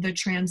leading the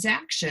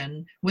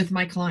transaction with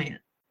my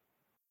client.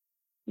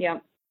 Yeah.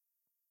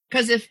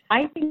 Because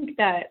I think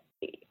that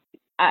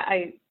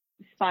I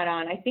spot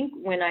on. I think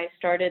when I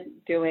started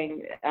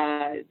doing,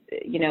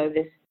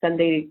 this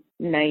Sunday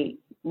night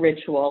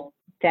ritual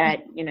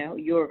that,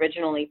 you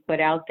originally put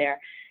out there,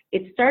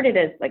 it started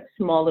as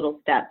small little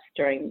steps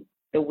during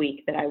the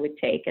week that I would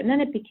take. And then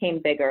it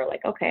became bigger.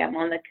 Okay, I'm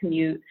on the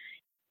commute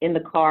in the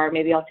car.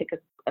 Maybe I'll take a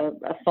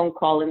phone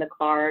call in the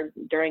car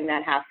during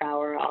that half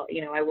hour.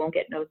 I won't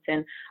get notes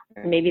in.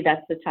 Or maybe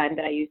that's the time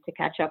that I use to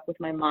catch up with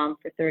my mom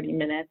for 30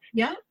 minutes.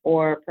 Yeah.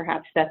 Or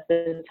perhaps that's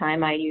the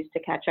time I use to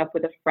catch up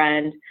with a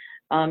friend.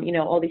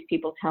 All these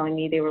people telling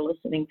me they were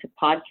listening to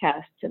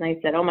podcasts. And I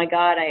said, oh my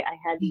God, I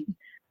had these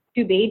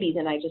 2 babies,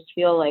 and I just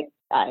feel like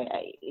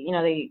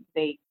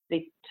they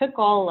took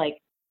all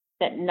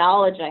that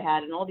knowledge I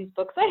had and all these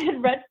books I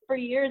had read for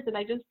years, and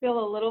I just feel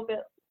a little bit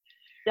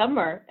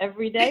dumber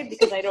every day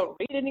because I don't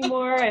read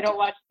anymore. I don't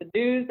watch the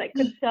news. I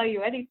couldn't tell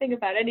you anything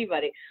about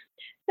anybody.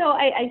 So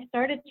I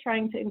started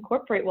trying to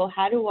incorporate, well,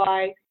 how do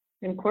I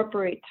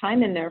incorporate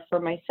time in there for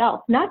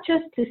myself? Not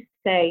just to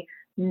say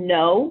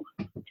no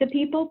to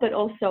people, but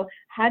also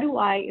how do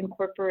I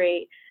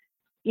incorporate,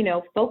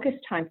 focus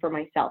time for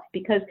myself?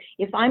 Because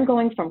if I'm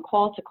going from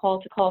call to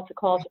call to call to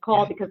call to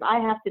call, because I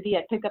have to be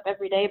at pickup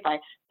every day by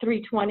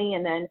 3:20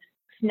 and then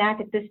snack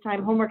at this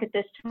time, homework at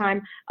this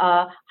time,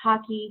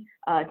 hockey,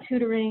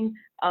 tutoring,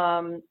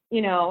 I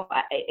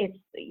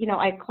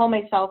call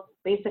myself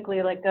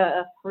basically like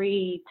a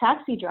free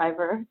taxi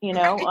driver,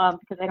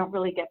 because I don't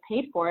really get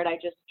paid for it. I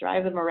just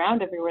drive them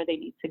around everywhere they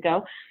need to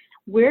go.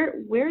 Where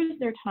is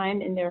there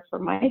time in there for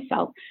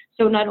myself?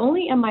 So not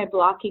only am I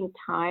blocking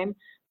time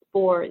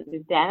for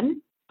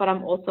them, but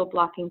I'm also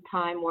blocking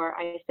time where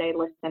I say,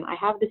 listen, I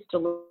have this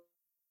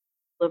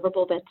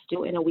deliverable that's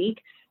due in a week.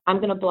 I'm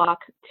going to block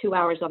 2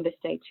 hours on this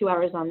day, 2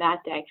 hours on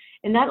that day.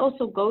 And that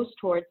also goes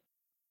towards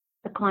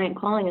the client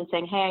calling and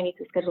saying, hey, I need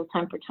to schedule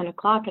time for 10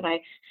 o'clock. And I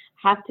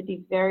have to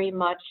be very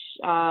much,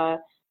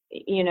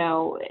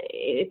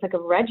 it's like a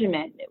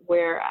regiment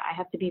where I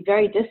have to be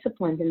very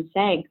disciplined in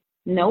saying,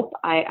 nope,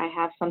 I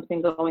have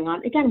something going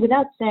on. Again,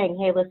 without saying,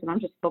 hey, listen, I'm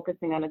just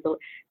focusing on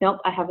nope,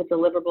 I have a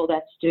deliverable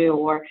that's due,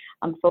 or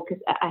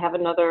I have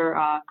another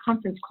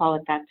conference call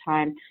at that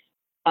time.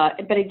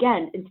 But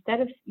again, instead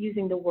of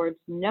using the words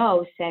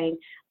no, saying,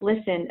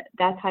 listen,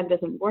 that time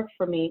doesn't work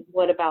for me,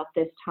 what about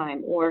this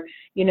time? Or,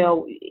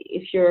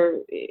 if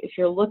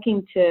you're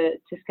looking to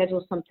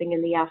schedule something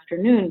in the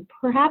afternoon,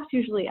 perhaps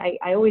usually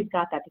I always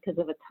got that because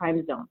of a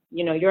time zone.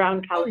 You're out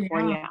in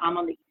California, yeah. I'm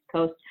on the East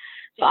Coast.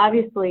 So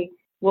obviously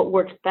what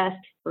works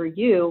best for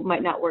you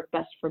might not work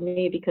best for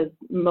me, because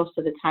most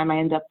of the time I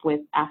end up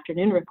with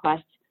afternoon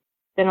requests.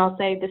 Then I'll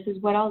say, this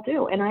is what I'll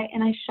do. And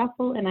I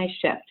shuffle and I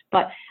shift.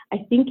 But I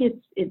think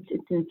it's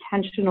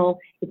intentional.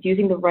 It's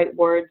using the right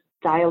words,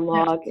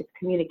 dialogue, it's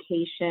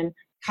communication.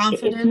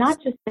 Confidence. It's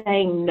not just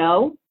saying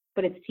no,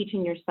 but it's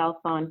teaching yourself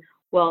on,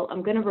 well,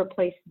 I'm going to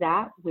replace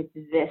that with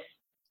this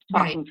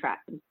talking track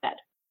instead.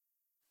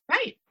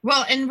 Right.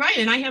 Well, and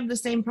I have the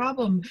same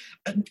problem.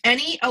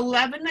 Any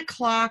 11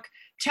 o'clock,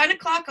 10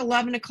 o'clock,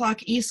 11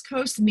 o'clock East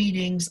Coast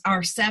meetings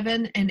are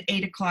 7 and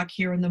 8 o'clock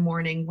here in the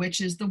morning, which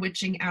is the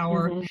witching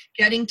hour,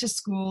 getting to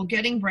school,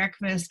 getting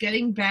breakfast,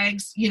 getting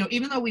bags,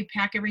 even though we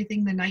pack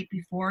everything the night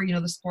before,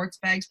 the sports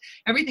bags,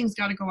 everything's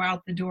got to go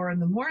out the door in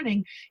the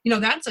morning.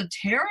 That's a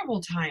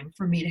terrible time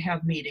for me to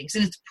have meetings,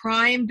 and it's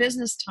prime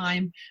business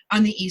time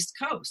on the East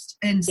Coast.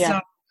 And so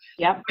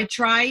I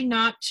try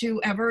not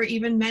to ever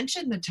even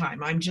mention the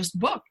time. I'm just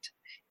booked.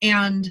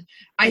 And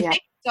I think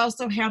it's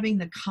also having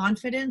the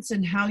confidence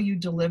in how you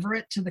deliver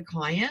it to the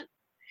client.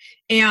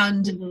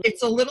 And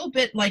it's a little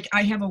bit like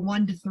I have a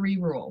 1 to 3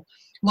 rule.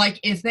 Like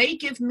if they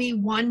give me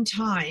one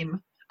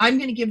time, I'm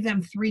going to give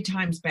them 3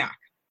 times back.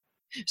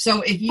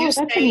 So if you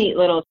that's a neat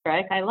little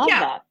trick. I love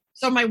that.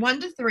 So my 1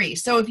 to 3.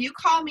 So if you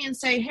call me and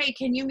say, hey,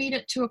 can you meet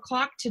at 2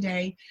 o'clock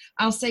today?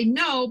 I'll say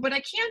no, but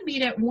I can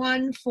meet at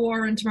 1,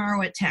 4, and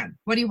tomorrow at 10.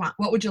 What do you want?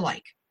 What would you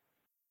like?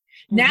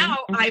 Now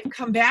I've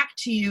come back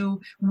to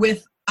you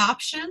with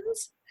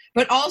options,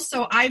 but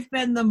also I've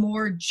been the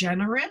more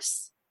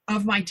generous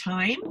of my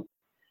time.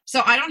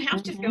 So I don't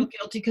have to feel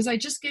guilty because I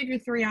just gave you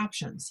 3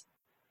 options.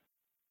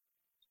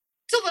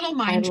 It's a little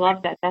mind trick. I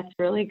love that. That's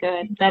really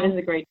good. That is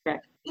a great trick.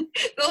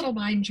 The little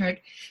mind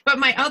trick. But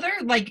my other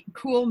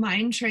cool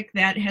mind trick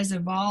that has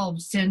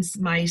evolved since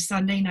my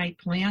Sunday night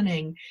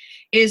planning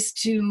is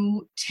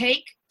to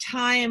take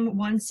time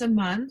once a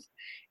month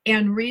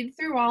and read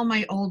through all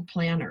my old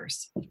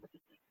planners.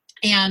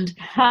 And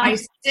I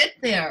sit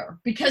there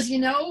because,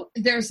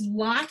 there's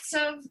lots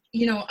of,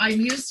 I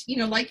use,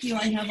 like you,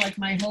 I have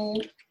my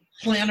whole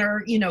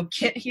planner,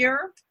 kit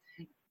here.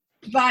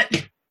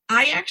 But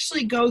I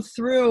actually go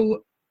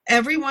through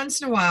every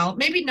once in a while,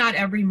 maybe not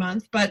every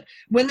month, but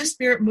when the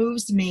spirit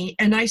moves me,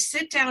 and I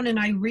sit down and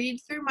I read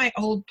through my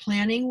old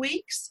planning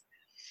weeks,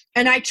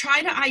 and I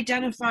try to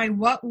identify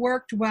what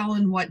worked well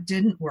and what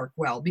didn't work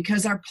well,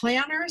 because our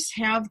planners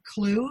have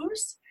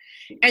clues.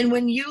 And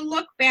when you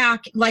look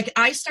back,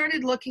 I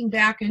started looking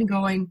back and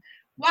going,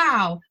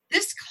 wow,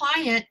 this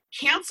client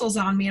cancels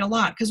on me a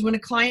lot. Because when a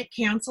client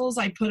cancels,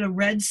 I put a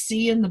red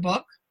C in the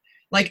book,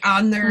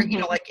 on their,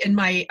 in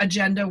my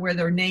agenda where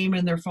their name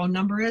and their phone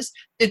number is.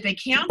 If they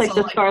cancel. Like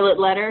the scarlet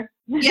letter?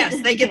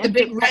 Yes, they get the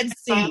big red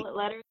C. Scarlet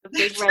letter, the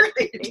big red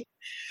C.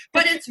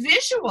 But it's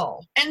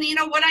visual. And,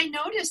 what I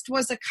noticed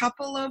was a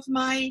couple of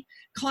my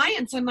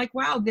clients, I'm like,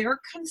 wow, they're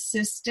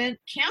consistent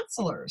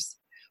cancelers.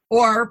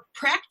 Or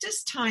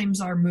practice times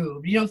are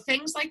moved,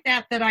 things like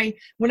that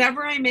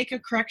whenever I make a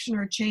correction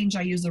or a change,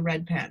 I use a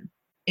red pen.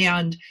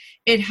 And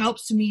it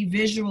helps me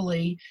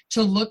visually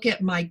to look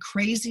at my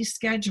crazy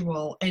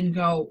schedule and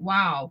go,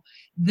 wow,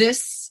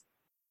 this.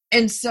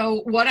 And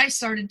so what I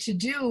started to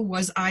do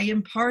was I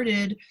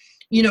imparted,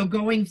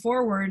 going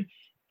forward,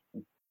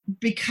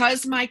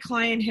 because my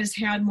client has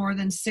had more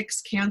than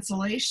 6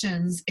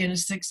 cancellations in a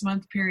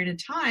 6-month period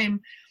of time,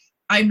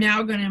 I'm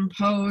now going to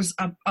impose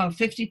a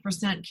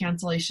 50%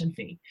 cancellation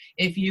fee.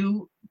 If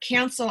you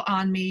cancel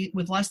on me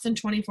with less than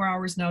 24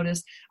 hours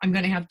notice, I'm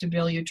going to have to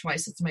bill you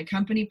twice. It's my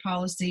company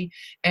policy,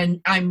 and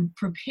I'm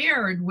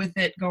prepared with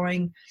it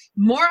going.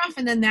 More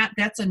often than that,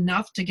 that's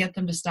enough to get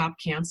them to stop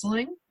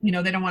canceling. You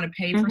know, they don't want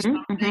to pay for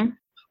something.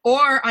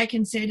 Or I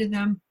can say to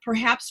them,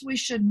 perhaps we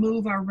should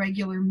move our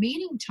regular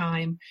meeting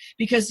time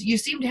because you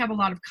seem to have a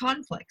lot of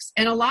conflicts.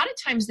 And a lot of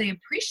times they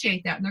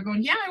appreciate that. And they're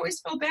going, yeah, I always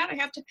feel bad. I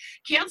have to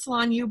cancel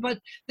on you, but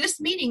this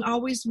meeting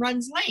always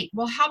runs late.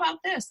 Well, how about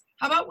this?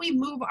 How about we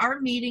move our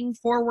meeting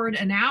forward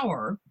an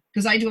hour?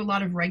 Because I do a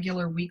lot of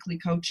regular weekly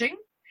coaching.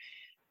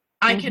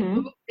 I can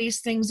move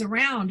these things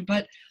around.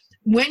 But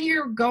when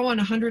you're going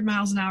 100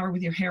 miles an hour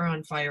with your hair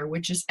on fire,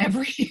 which is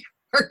every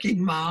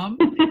working mom,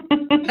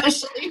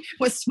 especially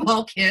with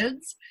small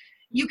kids,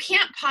 you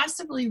can't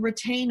possibly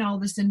retain all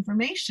this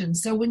information.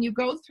 So when you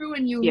go through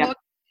and you look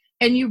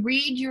and you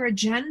read your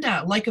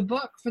agenda like a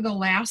book for the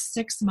last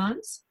 6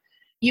 months,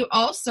 you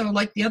also,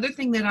 like the other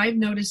thing that I've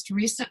noticed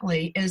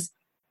recently is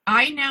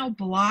I now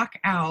block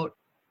out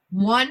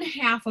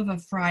 1/2 of a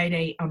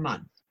Friday a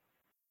month.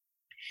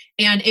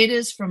 And it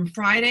is from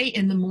Friday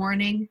in the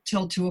morning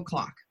till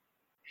 2:00.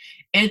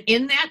 And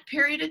in that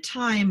period of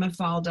time,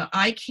 Mafalda,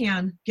 I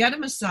can get a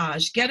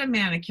massage, get a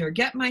manicure,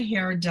 get my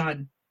hair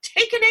done,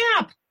 take a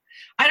nap.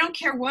 I don't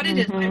care what it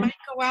is. I might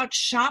go out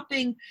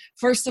shopping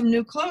for some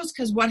new clothes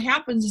because what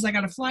happens is I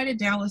got to fly to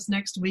Dallas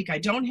next week. I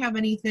don't have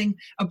anything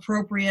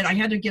appropriate. I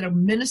had to get a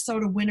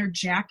Minnesota winter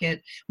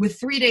jacket with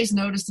 3 days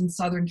notice in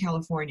Southern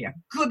California.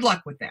 Good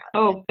luck with that.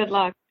 Oh, good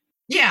luck.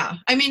 Yeah.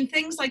 I mean,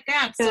 things like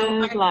that.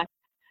 Good luck.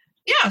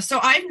 Yeah.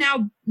 So I've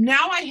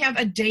now I have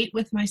a date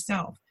with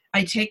myself.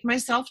 I take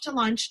myself to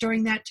lunch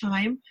during that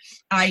time.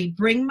 I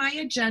bring my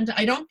agenda.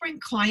 I don't bring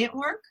client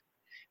work,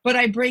 but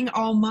I bring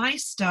all my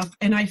stuff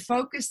and I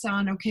focus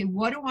on, okay,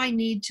 what do I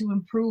need to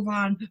improve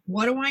on?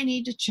 What do I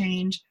need to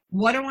change?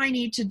 What do I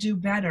need to do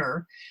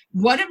better?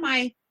 What am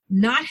I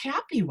not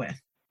happy with?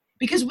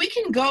 Because we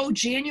can go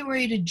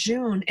January to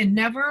June and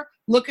never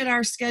look at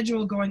our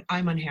schedule going,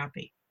 I'm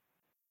unhappy.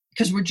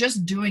 Because we're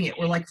just doing it.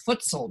 We're like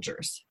foot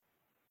soldiers.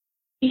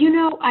 You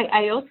know,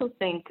 I also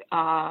think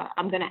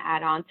I'm going to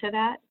add on to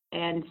that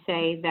and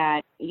say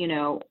that, you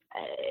know,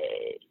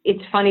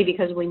 it's funny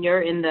because when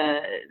you're in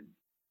the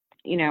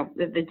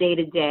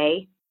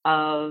day-to-day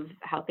of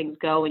how things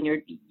go and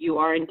you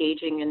are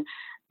engaging in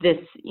this,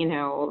 you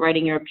know,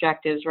 writing your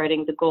objectives,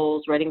 writing the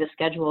goals, writing the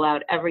schedule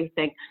out,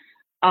 everything,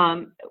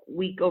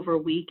 week over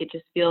week, it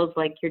just feels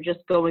like you're just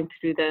going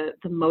through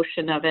the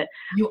motion of it.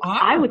 You are.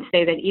 I would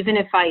say that even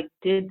if I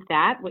did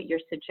that, what you're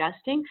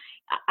suggesting,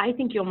 I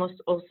think you almost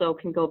also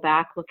can go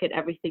back, look at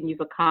everything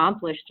you've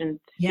accomplished and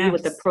see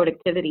what the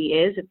productivity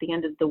is at the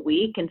end of the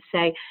week and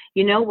say,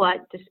 you know what,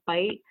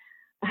 despite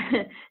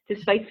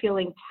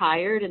feeling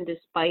tired and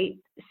despite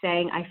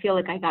saying, I feel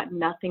like I got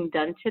nothing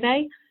done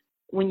today,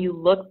 when you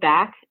look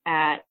back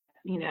at,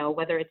 you know,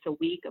 whether it's a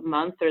week, a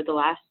month, or the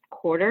last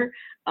quarter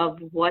of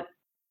what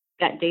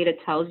that data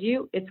tells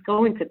you, it's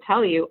going to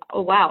tell you,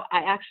 oh, wow,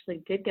 I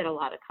actually did get a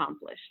lot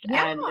accomplished.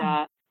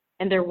 Yeah.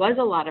 And there was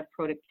a lot of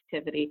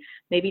productivity,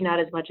 maybe not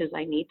as much as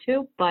I need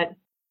to, but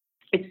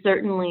it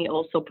certainly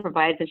also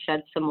provides and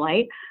sheds some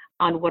light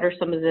on what are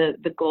some of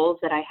the goals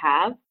that I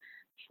have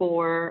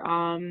for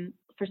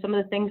some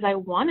of the things I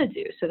want to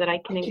do so that I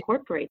can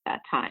incorporate that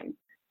time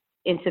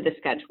into the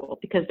schedule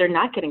because they're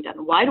not getting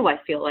done. Why do I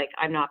feel like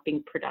I'm not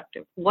being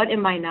productive? What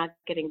am I not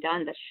getting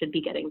done that should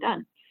be getting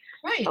done?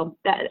 Right. So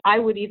that I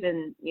would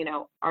even, you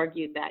know,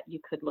 argue that you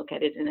could look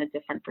at it in a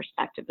different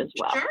perspective as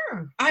well.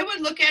 Sure. I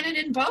would look at it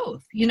in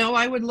both. You know,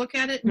 I would look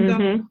at it and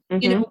go,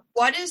 you know,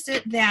 what is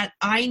it that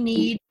I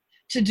need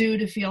to do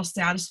to feel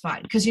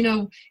satisfied? Because, you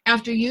know,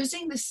 after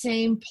using the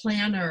same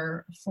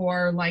planner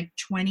for like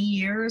 20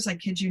 years, I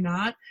kid you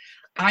not,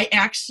 I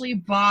actually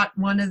bought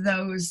one of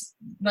those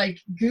like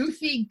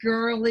goofy,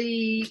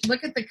 girly,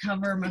 look at the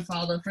cover,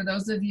 Mafalda, for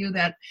those of you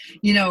that,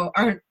 you know,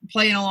 aren't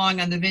playing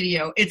along on the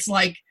video. It's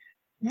like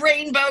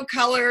rainbow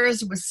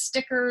colors with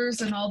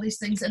stickers and all these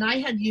things. And I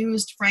had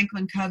used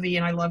Franklin Covey,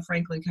 and I love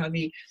Franklin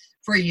Covey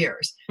for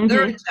years.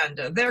 Their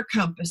agenda, their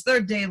compass,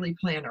 their daily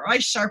planner. I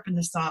sharpened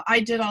the saw. I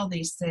did all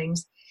these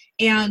things.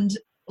 And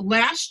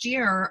last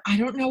year, I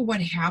don't know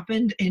what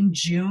happened in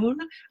June.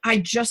 I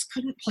just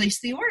couldn't place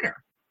the order.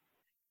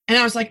 And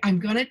I was like, I'm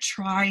going to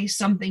try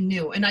something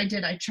new. And I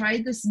did. I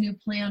tried this new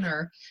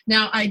planner.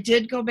 Now, I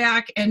did go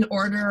back and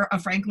order a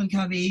Franklin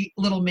Covey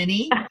little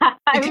mini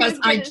because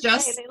they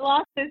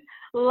lost this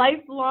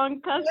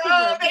lifelong customer.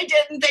 No, they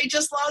didn't. They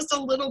just lost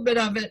a little bit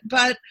of it.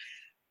 But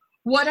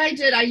what I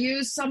did, I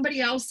used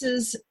somebody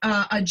else's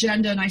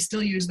agenda, and I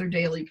still use their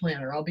daily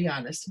planner, I'll be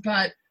honest.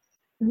 But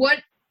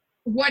what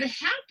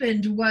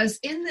happened was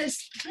in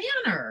this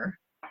planner,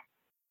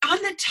 on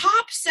the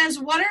top says,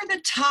 what are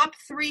the top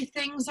 3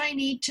 things I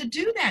need to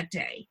do that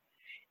day?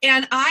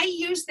 And I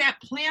use that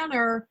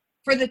planner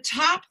for the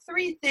top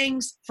 3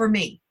 things for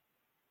me.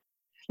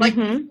 Like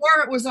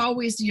before, it was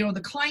always, you know, the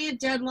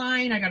client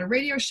deadline. I got a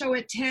radio show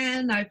at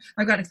 10.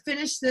 I've got to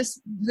finish this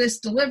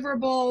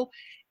deliverable.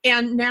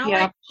 And now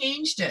I've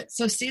changed it.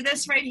 So see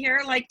this right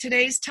here, like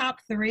today's top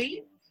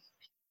 3?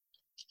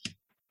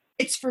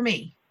 it's for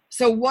me.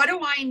 So what do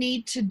I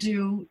need to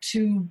do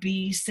to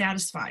be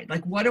satisfied?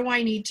 Like, what do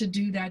I need to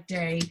do that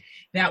day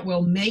that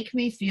will make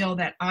me feel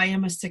that I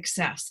am a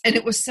success? And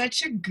it was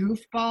such a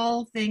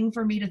goofball thing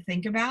for me to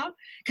think about,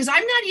 because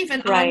I'm not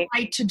even on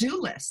my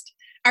to-do list.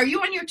 Are you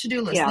on your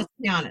to-do list? Yeah. Let's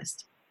be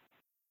honest.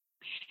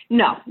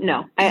 No.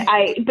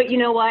 But you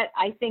know what?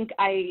 I think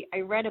I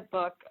read a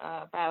book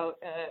about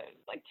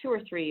like 2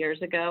 or 3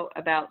 years ago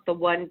about the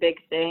one big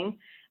thing.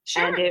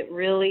 Sure. And it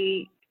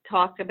really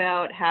talked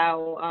about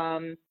how,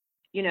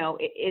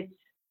 it's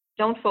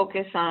don't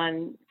focus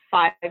on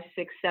 5,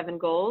 6, 7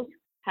 goals.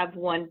 Have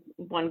one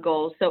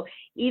goal. So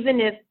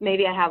even if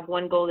maybe I have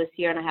one goal this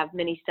year and I have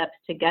many steps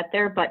to get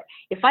there, but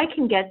if I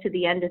can get to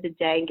the end of the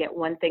day and get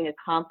one thing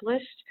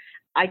accomplished,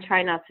 I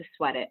try not to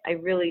sweat it. I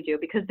really do,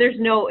 because there's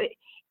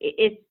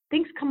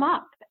things come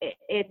up.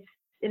 It's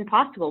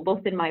impossible,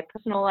 both in my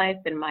personal life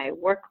and my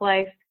work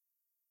life.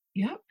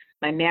 Yep.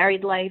 My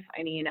married life.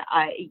 I mean,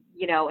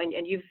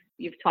 and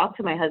you've talked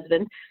to my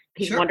husband.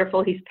 He's Sure.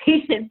 wonderful. He's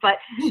patient, but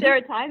there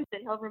are times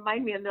that he'll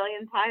remind me a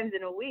million times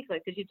in a week,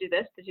 like, did you do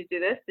this? Did you do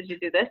this? Did you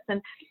do this? And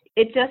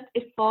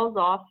it falls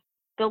off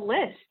the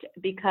list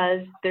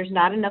because there's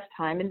not enough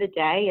time in the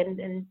day.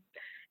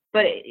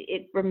 But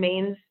it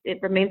remains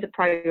a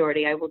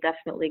priority. I will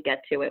definitely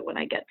get to it when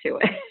I get to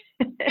it.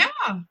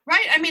 Yeah,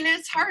 right. I mean,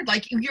 it's hard.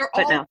 Like, you're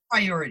all a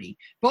priority.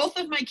 Both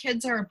of my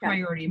kids are a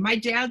priority. My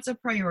dad's a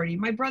priority.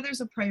 My brother's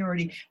a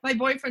priority. My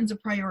boyfriend's a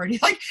priority.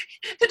 Like,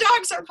 the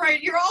dogs are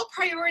priority. You're all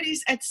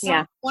priorities at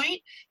some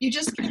point. You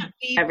just can't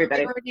be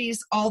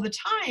priorities all the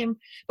time.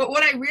 But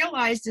what I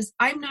realized is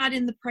I'm not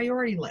in the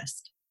priority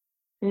list.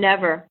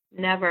 Never.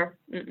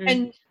 Mm-mm.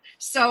 And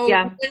so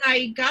when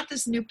I got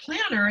this new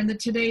planner and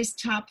today's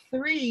top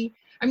 3,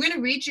 I'm going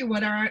to read you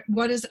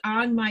what is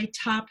on my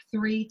top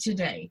 3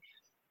 today.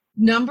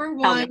 Number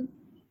 1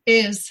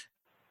 is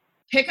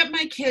pick up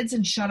my kids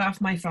and shut off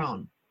my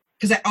phone,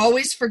 because I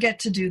always forget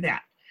to do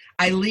that.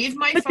 I leave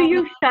my phone. But do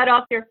you shut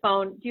off your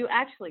phone? Do you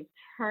actually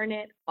turn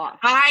it off?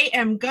 I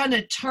am going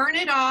to turn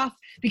it off,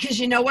 because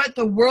you know what?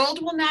 The world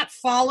will not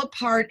fall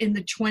apart in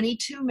the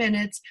 22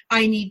 minutes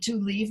I need to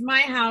leave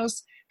my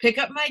house, pick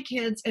up my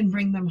kids, and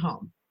bring them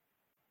home.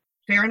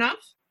 Fair enough?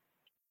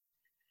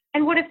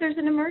 And what if there's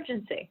an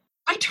emergency?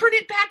 I turn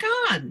it back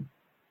on.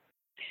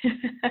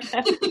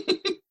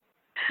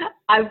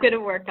 I'm going to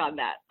work on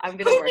that.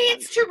 Who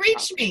needs to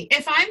reach me?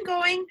 If I'm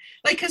going,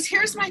 like, because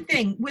here's my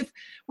thing.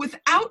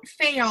 Without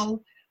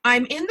fail,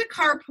 I'm in the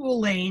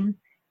carpool lane,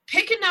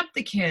 picking up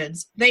the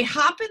kids. They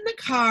hop in the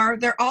car.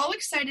 They're all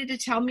excited to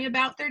tell me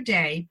about their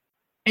day.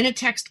 And a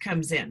text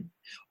comes in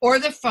or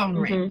the phone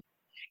rings.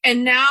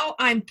 And now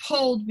I'm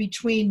pulled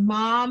between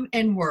mom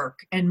and work,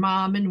 and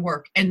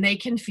they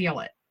can feel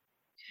it.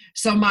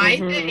 So my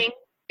thing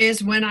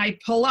is, when I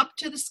pull up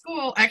to the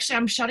school, actually,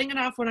 I'm shutting it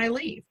off when I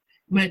leave.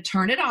 I'm going to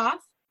turn it off.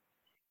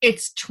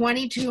 It's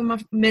 22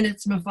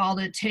 minutes,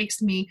 Mafalda. It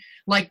takes me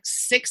like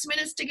 6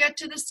 minutes to get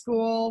to the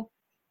school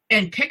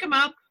and pick them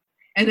up.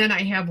 And then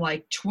I have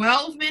like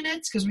 12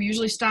 minutes, because we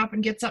usually stop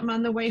and get something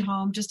on the way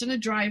home, just in a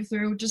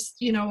drive-through,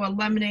 just, a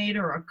lemonade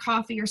or a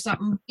coffee or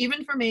something,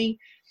 even for me.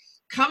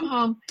 Come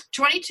home,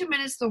 22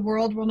 minutes, the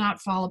world will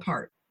not fall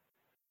apart.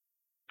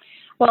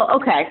 Well,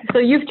 okay. So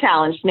you've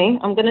challenged me.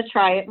 I'm going to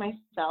try it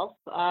myself,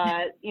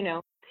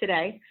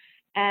 today.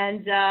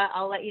 And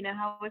I'll let you know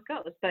how it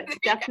goes. But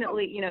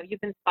definitely,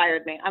 you've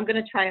inspired me. I'm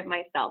going to try it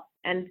myself.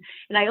 And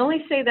I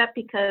only say that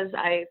because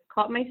I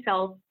caught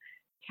myself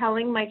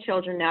telling my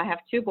children, now I have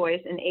 2 boys,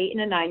 an 8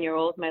 and a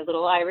 9-year-old, my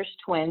little Irish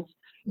twins.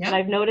 Yep. And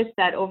I've noticed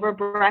that over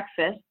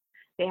breakfast,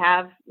 they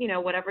have,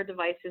 whatever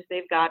devices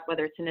they've got,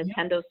 whether it's a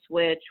Nintendo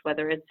Switch,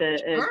 whether it's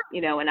an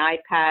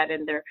iPad,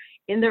 and they're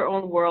in their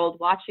own world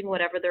watching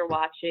whatever they're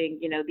watching.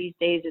 These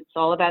days it's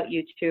all about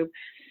YouTube.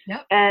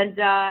 Yep.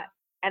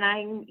 And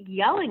I'm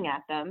yelling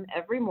at them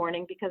every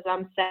morning because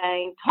I'm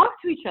saying, talk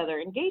to each other,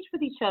 engage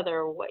with each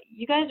other.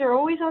 You guys are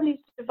always on these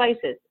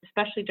devices,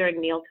 especially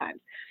during meal times.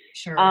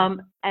 Sure.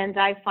 And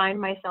I find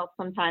myself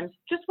sometimes,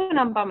 just when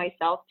I'm by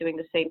myself, doing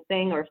the same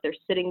thing, or if they're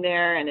sitting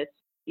there and it's,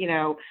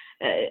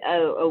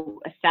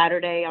 a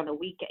Saturday on a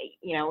week,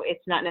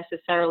 it's not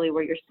necessarily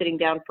where you're sitting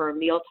down for a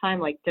meal time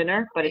like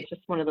dinner, but it's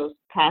just one of those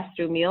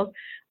pass-through meals.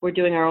 We're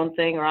doing our own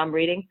thing, or I'm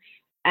reading.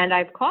 And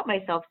I've caught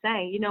myself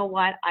saying, you know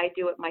what, I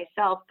do it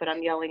myself, but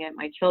I'm yelling at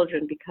my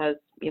children because,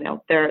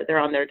 they're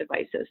on their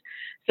devices.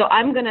 So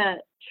I'm going to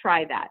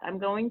try that. I'm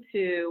going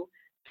to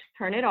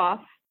turn it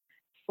off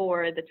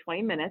for the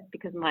 20 minutes,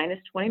 because mine is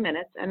 20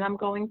 minutes, and I'm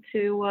going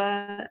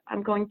to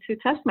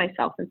test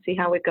myself and see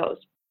how it goes.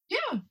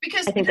 Yeah,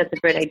 because I think that's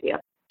a great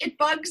idea. It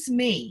bugs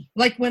me.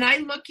 Like, when I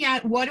look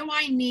at what do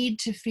I need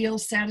to feel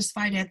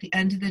satisfied at the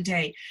end of the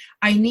day,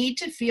 I need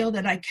to feel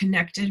that I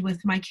connected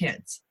with my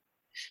kids.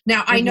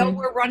 Now, I know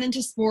we're running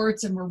to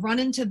sports and we're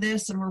running to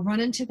this and we're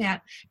running to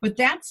that, but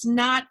that's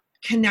not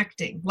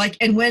connecting. Like,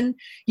 and when,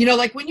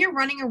 when you're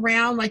running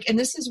around, like, and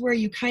this is where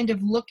you kind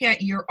of look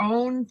at your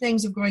own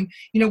things of going,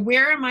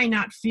 where am I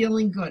not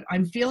feeling good?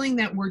 I'm feeling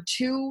that we're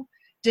too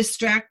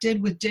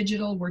distracted with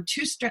digital.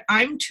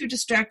 I'm too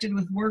distracted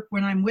with work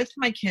when I'm with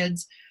my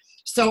kids.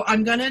 So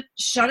I'm going to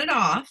shut it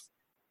off,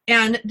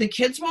 and the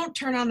kids won't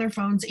turn on their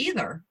phones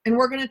either. And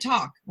we're going to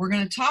talk. We're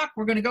going to talk.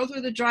 We're going to go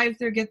through the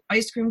drive-thru, get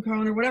ice cream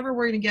cone or whatever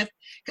we're going to get,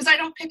 because I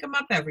don't pick them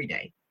up every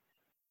day.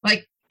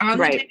 Like on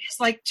the days,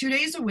 like 2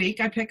 days a week,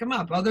 I pick them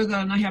up. Other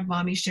than I have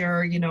mommy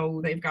share, you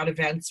know, they've got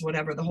events,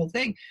 whatever, the whole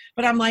thing.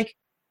 But I'm like,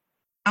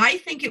 I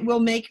think it will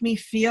make me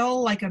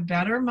feel like a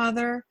better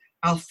mother.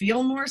 I'll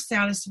feel more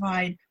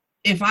satisfied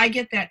if I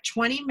get that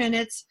 20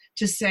 minutes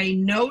to say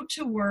no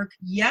to work,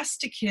 yes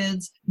to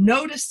kids,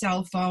 no to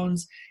cell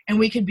phones, and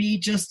we could be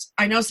just,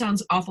 I know it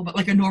sounds awful, but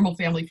like a normal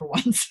family for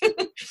once.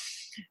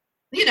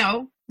 You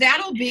know,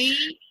 that'll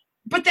be,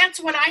 but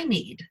that's what I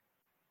need.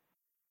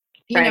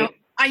 You know,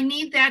 I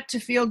need that to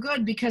feel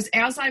good, because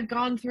as I've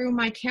gone through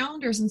my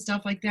calendars and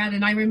stuff like that,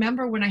 and I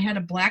remember when I had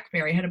a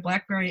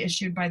BlackBerry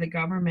issued by the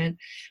government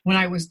when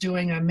I was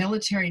doing a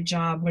military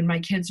job when my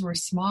kids were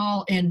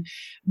small. And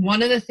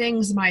one of the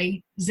things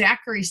my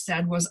Zachary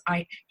said was,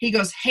 he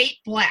goes, hate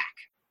black.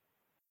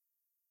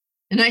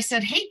 And I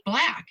said, hate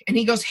black. And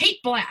he goes,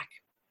 hate black.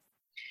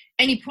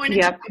 And he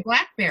pointed to my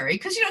BlackBerry,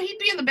 because, you know, he'd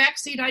be in the back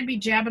seat. I'd be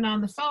jabbing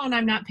on the phone.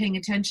 I'm not paying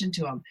attention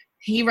to him.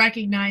 He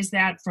recognized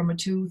that from a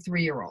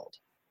 2-3-year-old.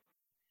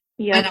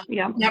 Yeah,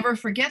 never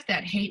forget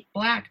that, hate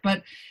black.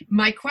 But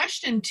my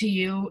question to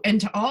you and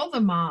to all the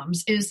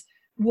moms is,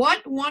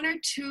 what 1 or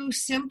 2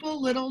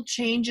 simple little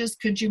changes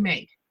could you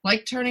make?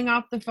 Like turning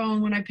off the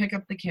phone when I pick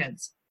up the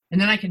kids, and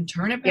then I can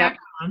turn it back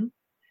on.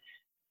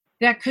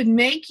 That could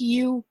make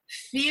you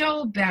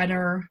feel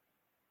better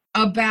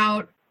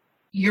about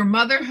your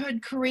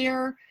motherhood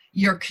career,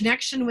 your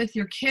connection with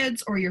your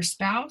kids or your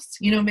spouse.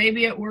 You know,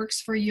 maybe it works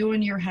for you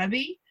and your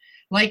hubby.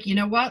 Like, you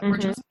know what, we're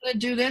just going to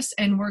do this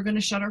and we're going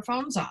to shut our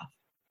phones off.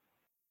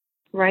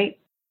 Right.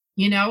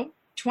 You know,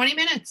 20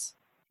 minutes.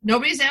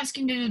 Nobody's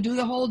asking you to do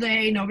the whole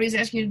day. Nobody's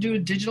asking you to do a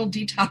digital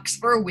detox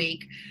for a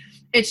week.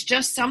 It's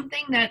just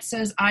something that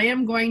says, I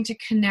am going to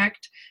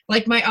connect.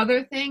 Like my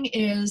other thing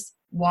is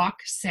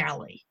walk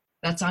Sally.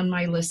 That's on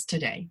my list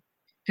today,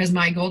 because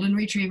my golden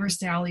retriever,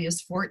 Sally,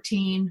 is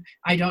 14.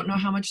 I don't know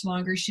how much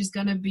longer she's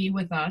going to be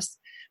with us.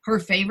 Her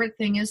favorite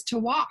thing is to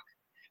walk.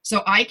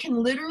 So I can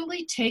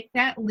literally take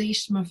that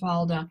leash,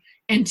 Mafalda,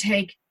 and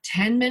take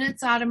 10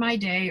 minutes out of my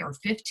day or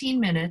 15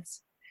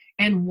 minutes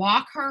and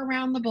walk her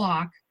around the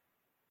block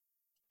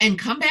and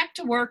come back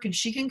to work, and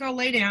she can go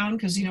lay down,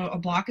 because, you know, a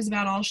block is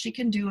about all she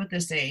can do at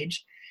this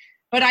age.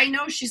 But I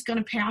know she's going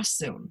to pass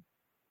soon.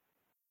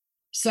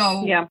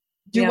 So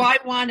do I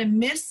want to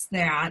miss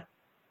that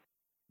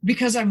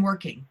because I'm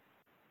working?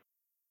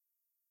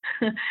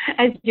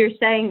 As you're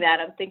saying that,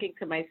 I'm thinking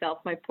to myself,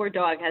 my poor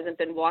dog hasn't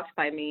been walked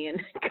by me in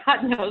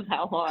God knows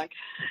how long.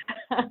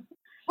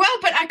 Well,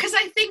 but because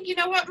I think, you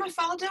know what,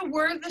 Mafalda,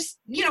 we're this,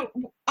 you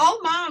know,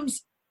 all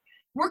moms,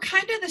 we're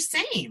kind of the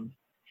same.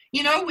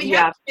 You know, we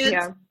have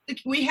kids,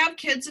 we have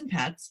kids and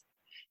pets.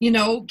 You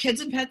know,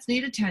 kids and pets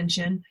need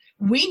attention.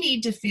 We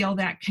need to feel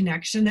that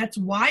connection. That's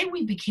why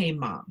we became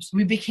moms.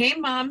 We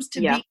became moms to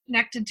be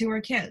connected to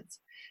our kids.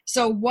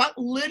 So what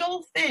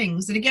little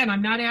things, and again,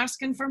 I'm not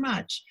asking for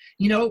much,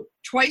 you know,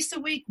 twice a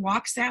week,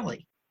 walk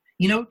Sally,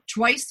 you know,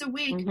 twice a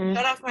week,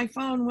 shut off my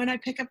phone when I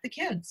pick up the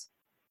kids.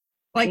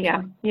 Like,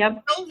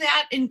 will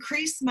that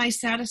increase my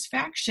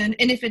satisfaction?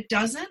 And if it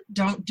doesn't,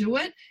 don't do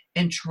it,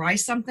 and try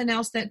something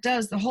else that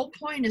does. The whole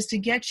point is to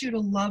get you to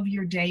love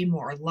your day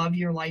more, love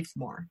your life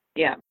more.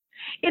 Yeah.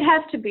 It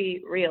has to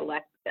be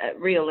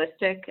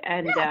realistic,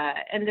 and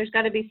there's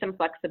got to be some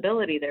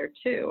flexibility there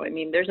too. I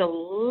mean, there's a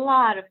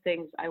lot of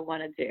things I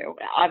want to do.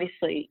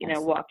 Obviously, you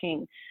know,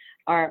 walking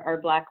our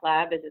black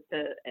lab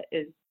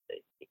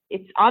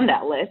it's on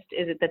that list.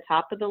 Is it the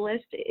top of the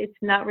list? It's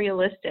not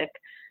realistic.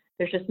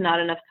 There's just not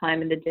enough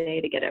time in the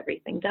day to get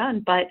everything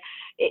done. But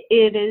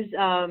it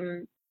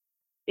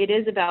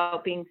is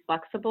about being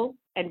flexible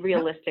and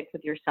realistic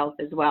with yourself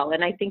as well.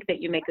 And I think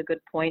that you make a good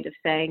point of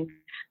saying,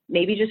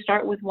 maybe just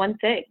start with one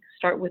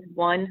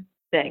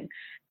thing.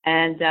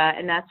 And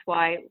that's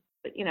why,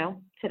 you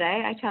know,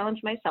 today I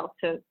challenged myself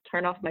to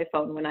turn off my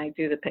phone when I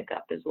do the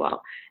pickup as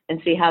well,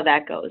 and see how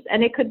that goes.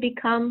 And it could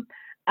become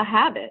a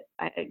habit.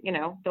 You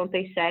know, don't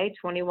they say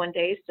 21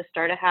 days to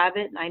start a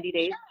habit, 90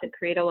 days to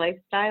create a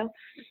lifestyle?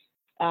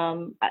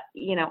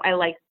 You know, I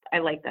like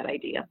that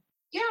idea.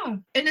 Yeah.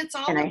 And it's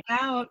all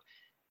about,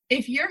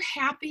 if you're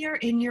happier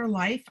in your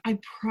life, I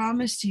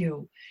promise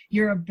you,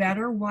 you're a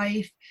better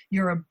wife,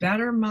 you're a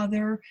better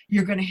mother,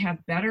 you're going to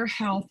have better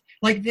health.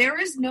 Like, there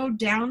is no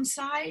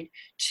downside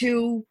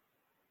to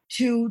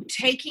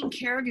taking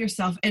care of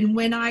yourself. And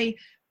when I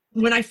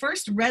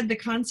first read the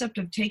concept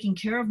of taking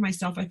care of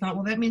myself, I thought,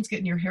 well, that means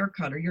getting your hair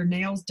cut or your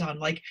nails done.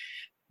 Like,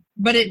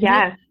 but it,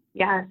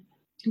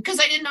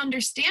 because I didn't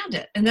understand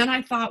it. And then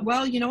I thought,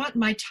 well, you know what?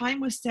 My time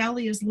with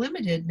Sally is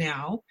limited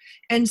now.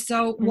 And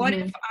so what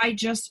if I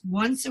just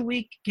once a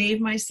week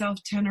gave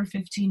myself 10 or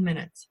 15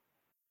 minutes?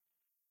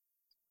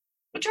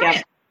 Well, try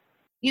it.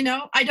 You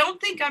know, I don't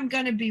think I'm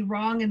going to be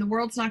wrong, and the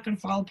world's not going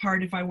to fall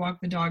apart if I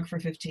walk the dog for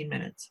 15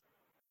 minutes.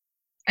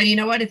 And you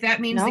know what? If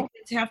that means the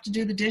kids have to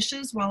do the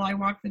dishes while I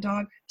walk the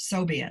dog,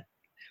 so be it.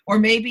 Or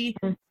maybe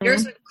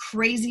here's a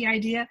crazy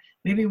idea.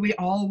 Maybe we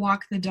all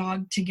walk the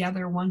dog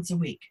together once a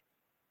week.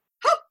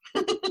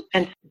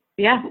 And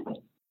yeah,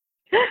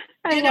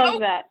 I love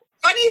that.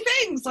 Funny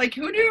things, like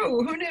who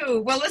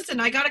knew? Well, listen,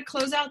 I got to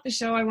close out the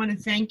show. I want to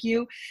thank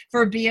you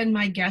for being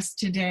my guest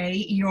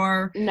today.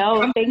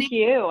 Thank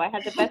you. I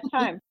had the best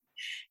time.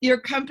 Your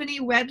company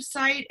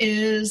website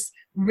is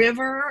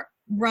River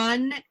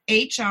Run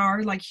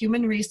HR, like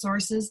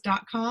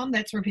humanresources.com.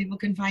 That's where people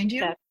can find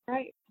you. That's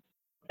right.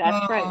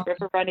 Right.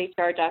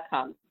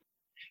 riverrunhr.com.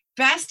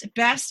 Best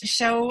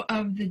show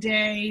of the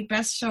day,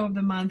 best show of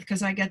the month,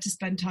 because I get to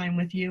spend time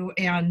with you.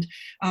 And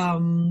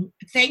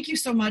thank you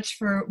so much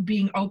for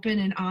being open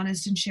and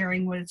honest and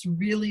sharing what it's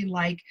really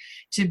like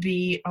to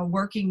be a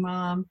working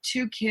mom,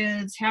 2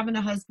 kids, having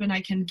a husband.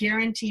 I can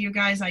guarantee you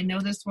guys, I know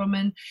this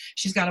woman.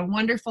 She's got a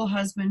wonderful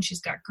husband.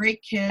 She's got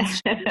great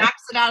kids. She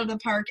knocks it out of the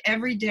park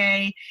every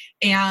day,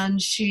 and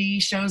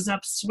she shows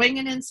up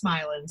swinging and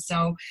smiling.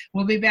 So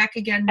we'll be back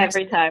again next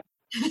every time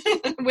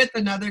with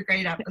another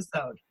great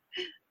episode.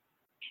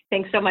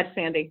 Thanks so much,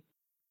 Sandy.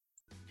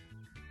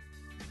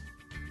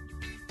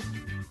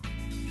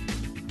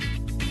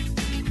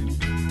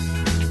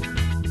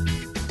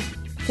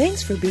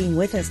 Thanks for being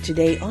with us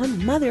today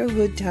on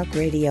Motherhood Talk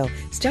Radio,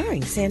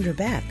 starring Sandra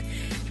Beck.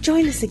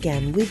 Join us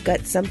again. We've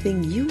got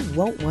something you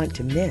won't want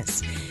to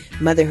miss.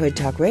 Motherhood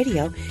Talk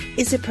Radio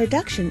is a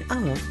production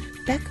of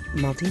Beck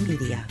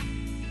Multimedia.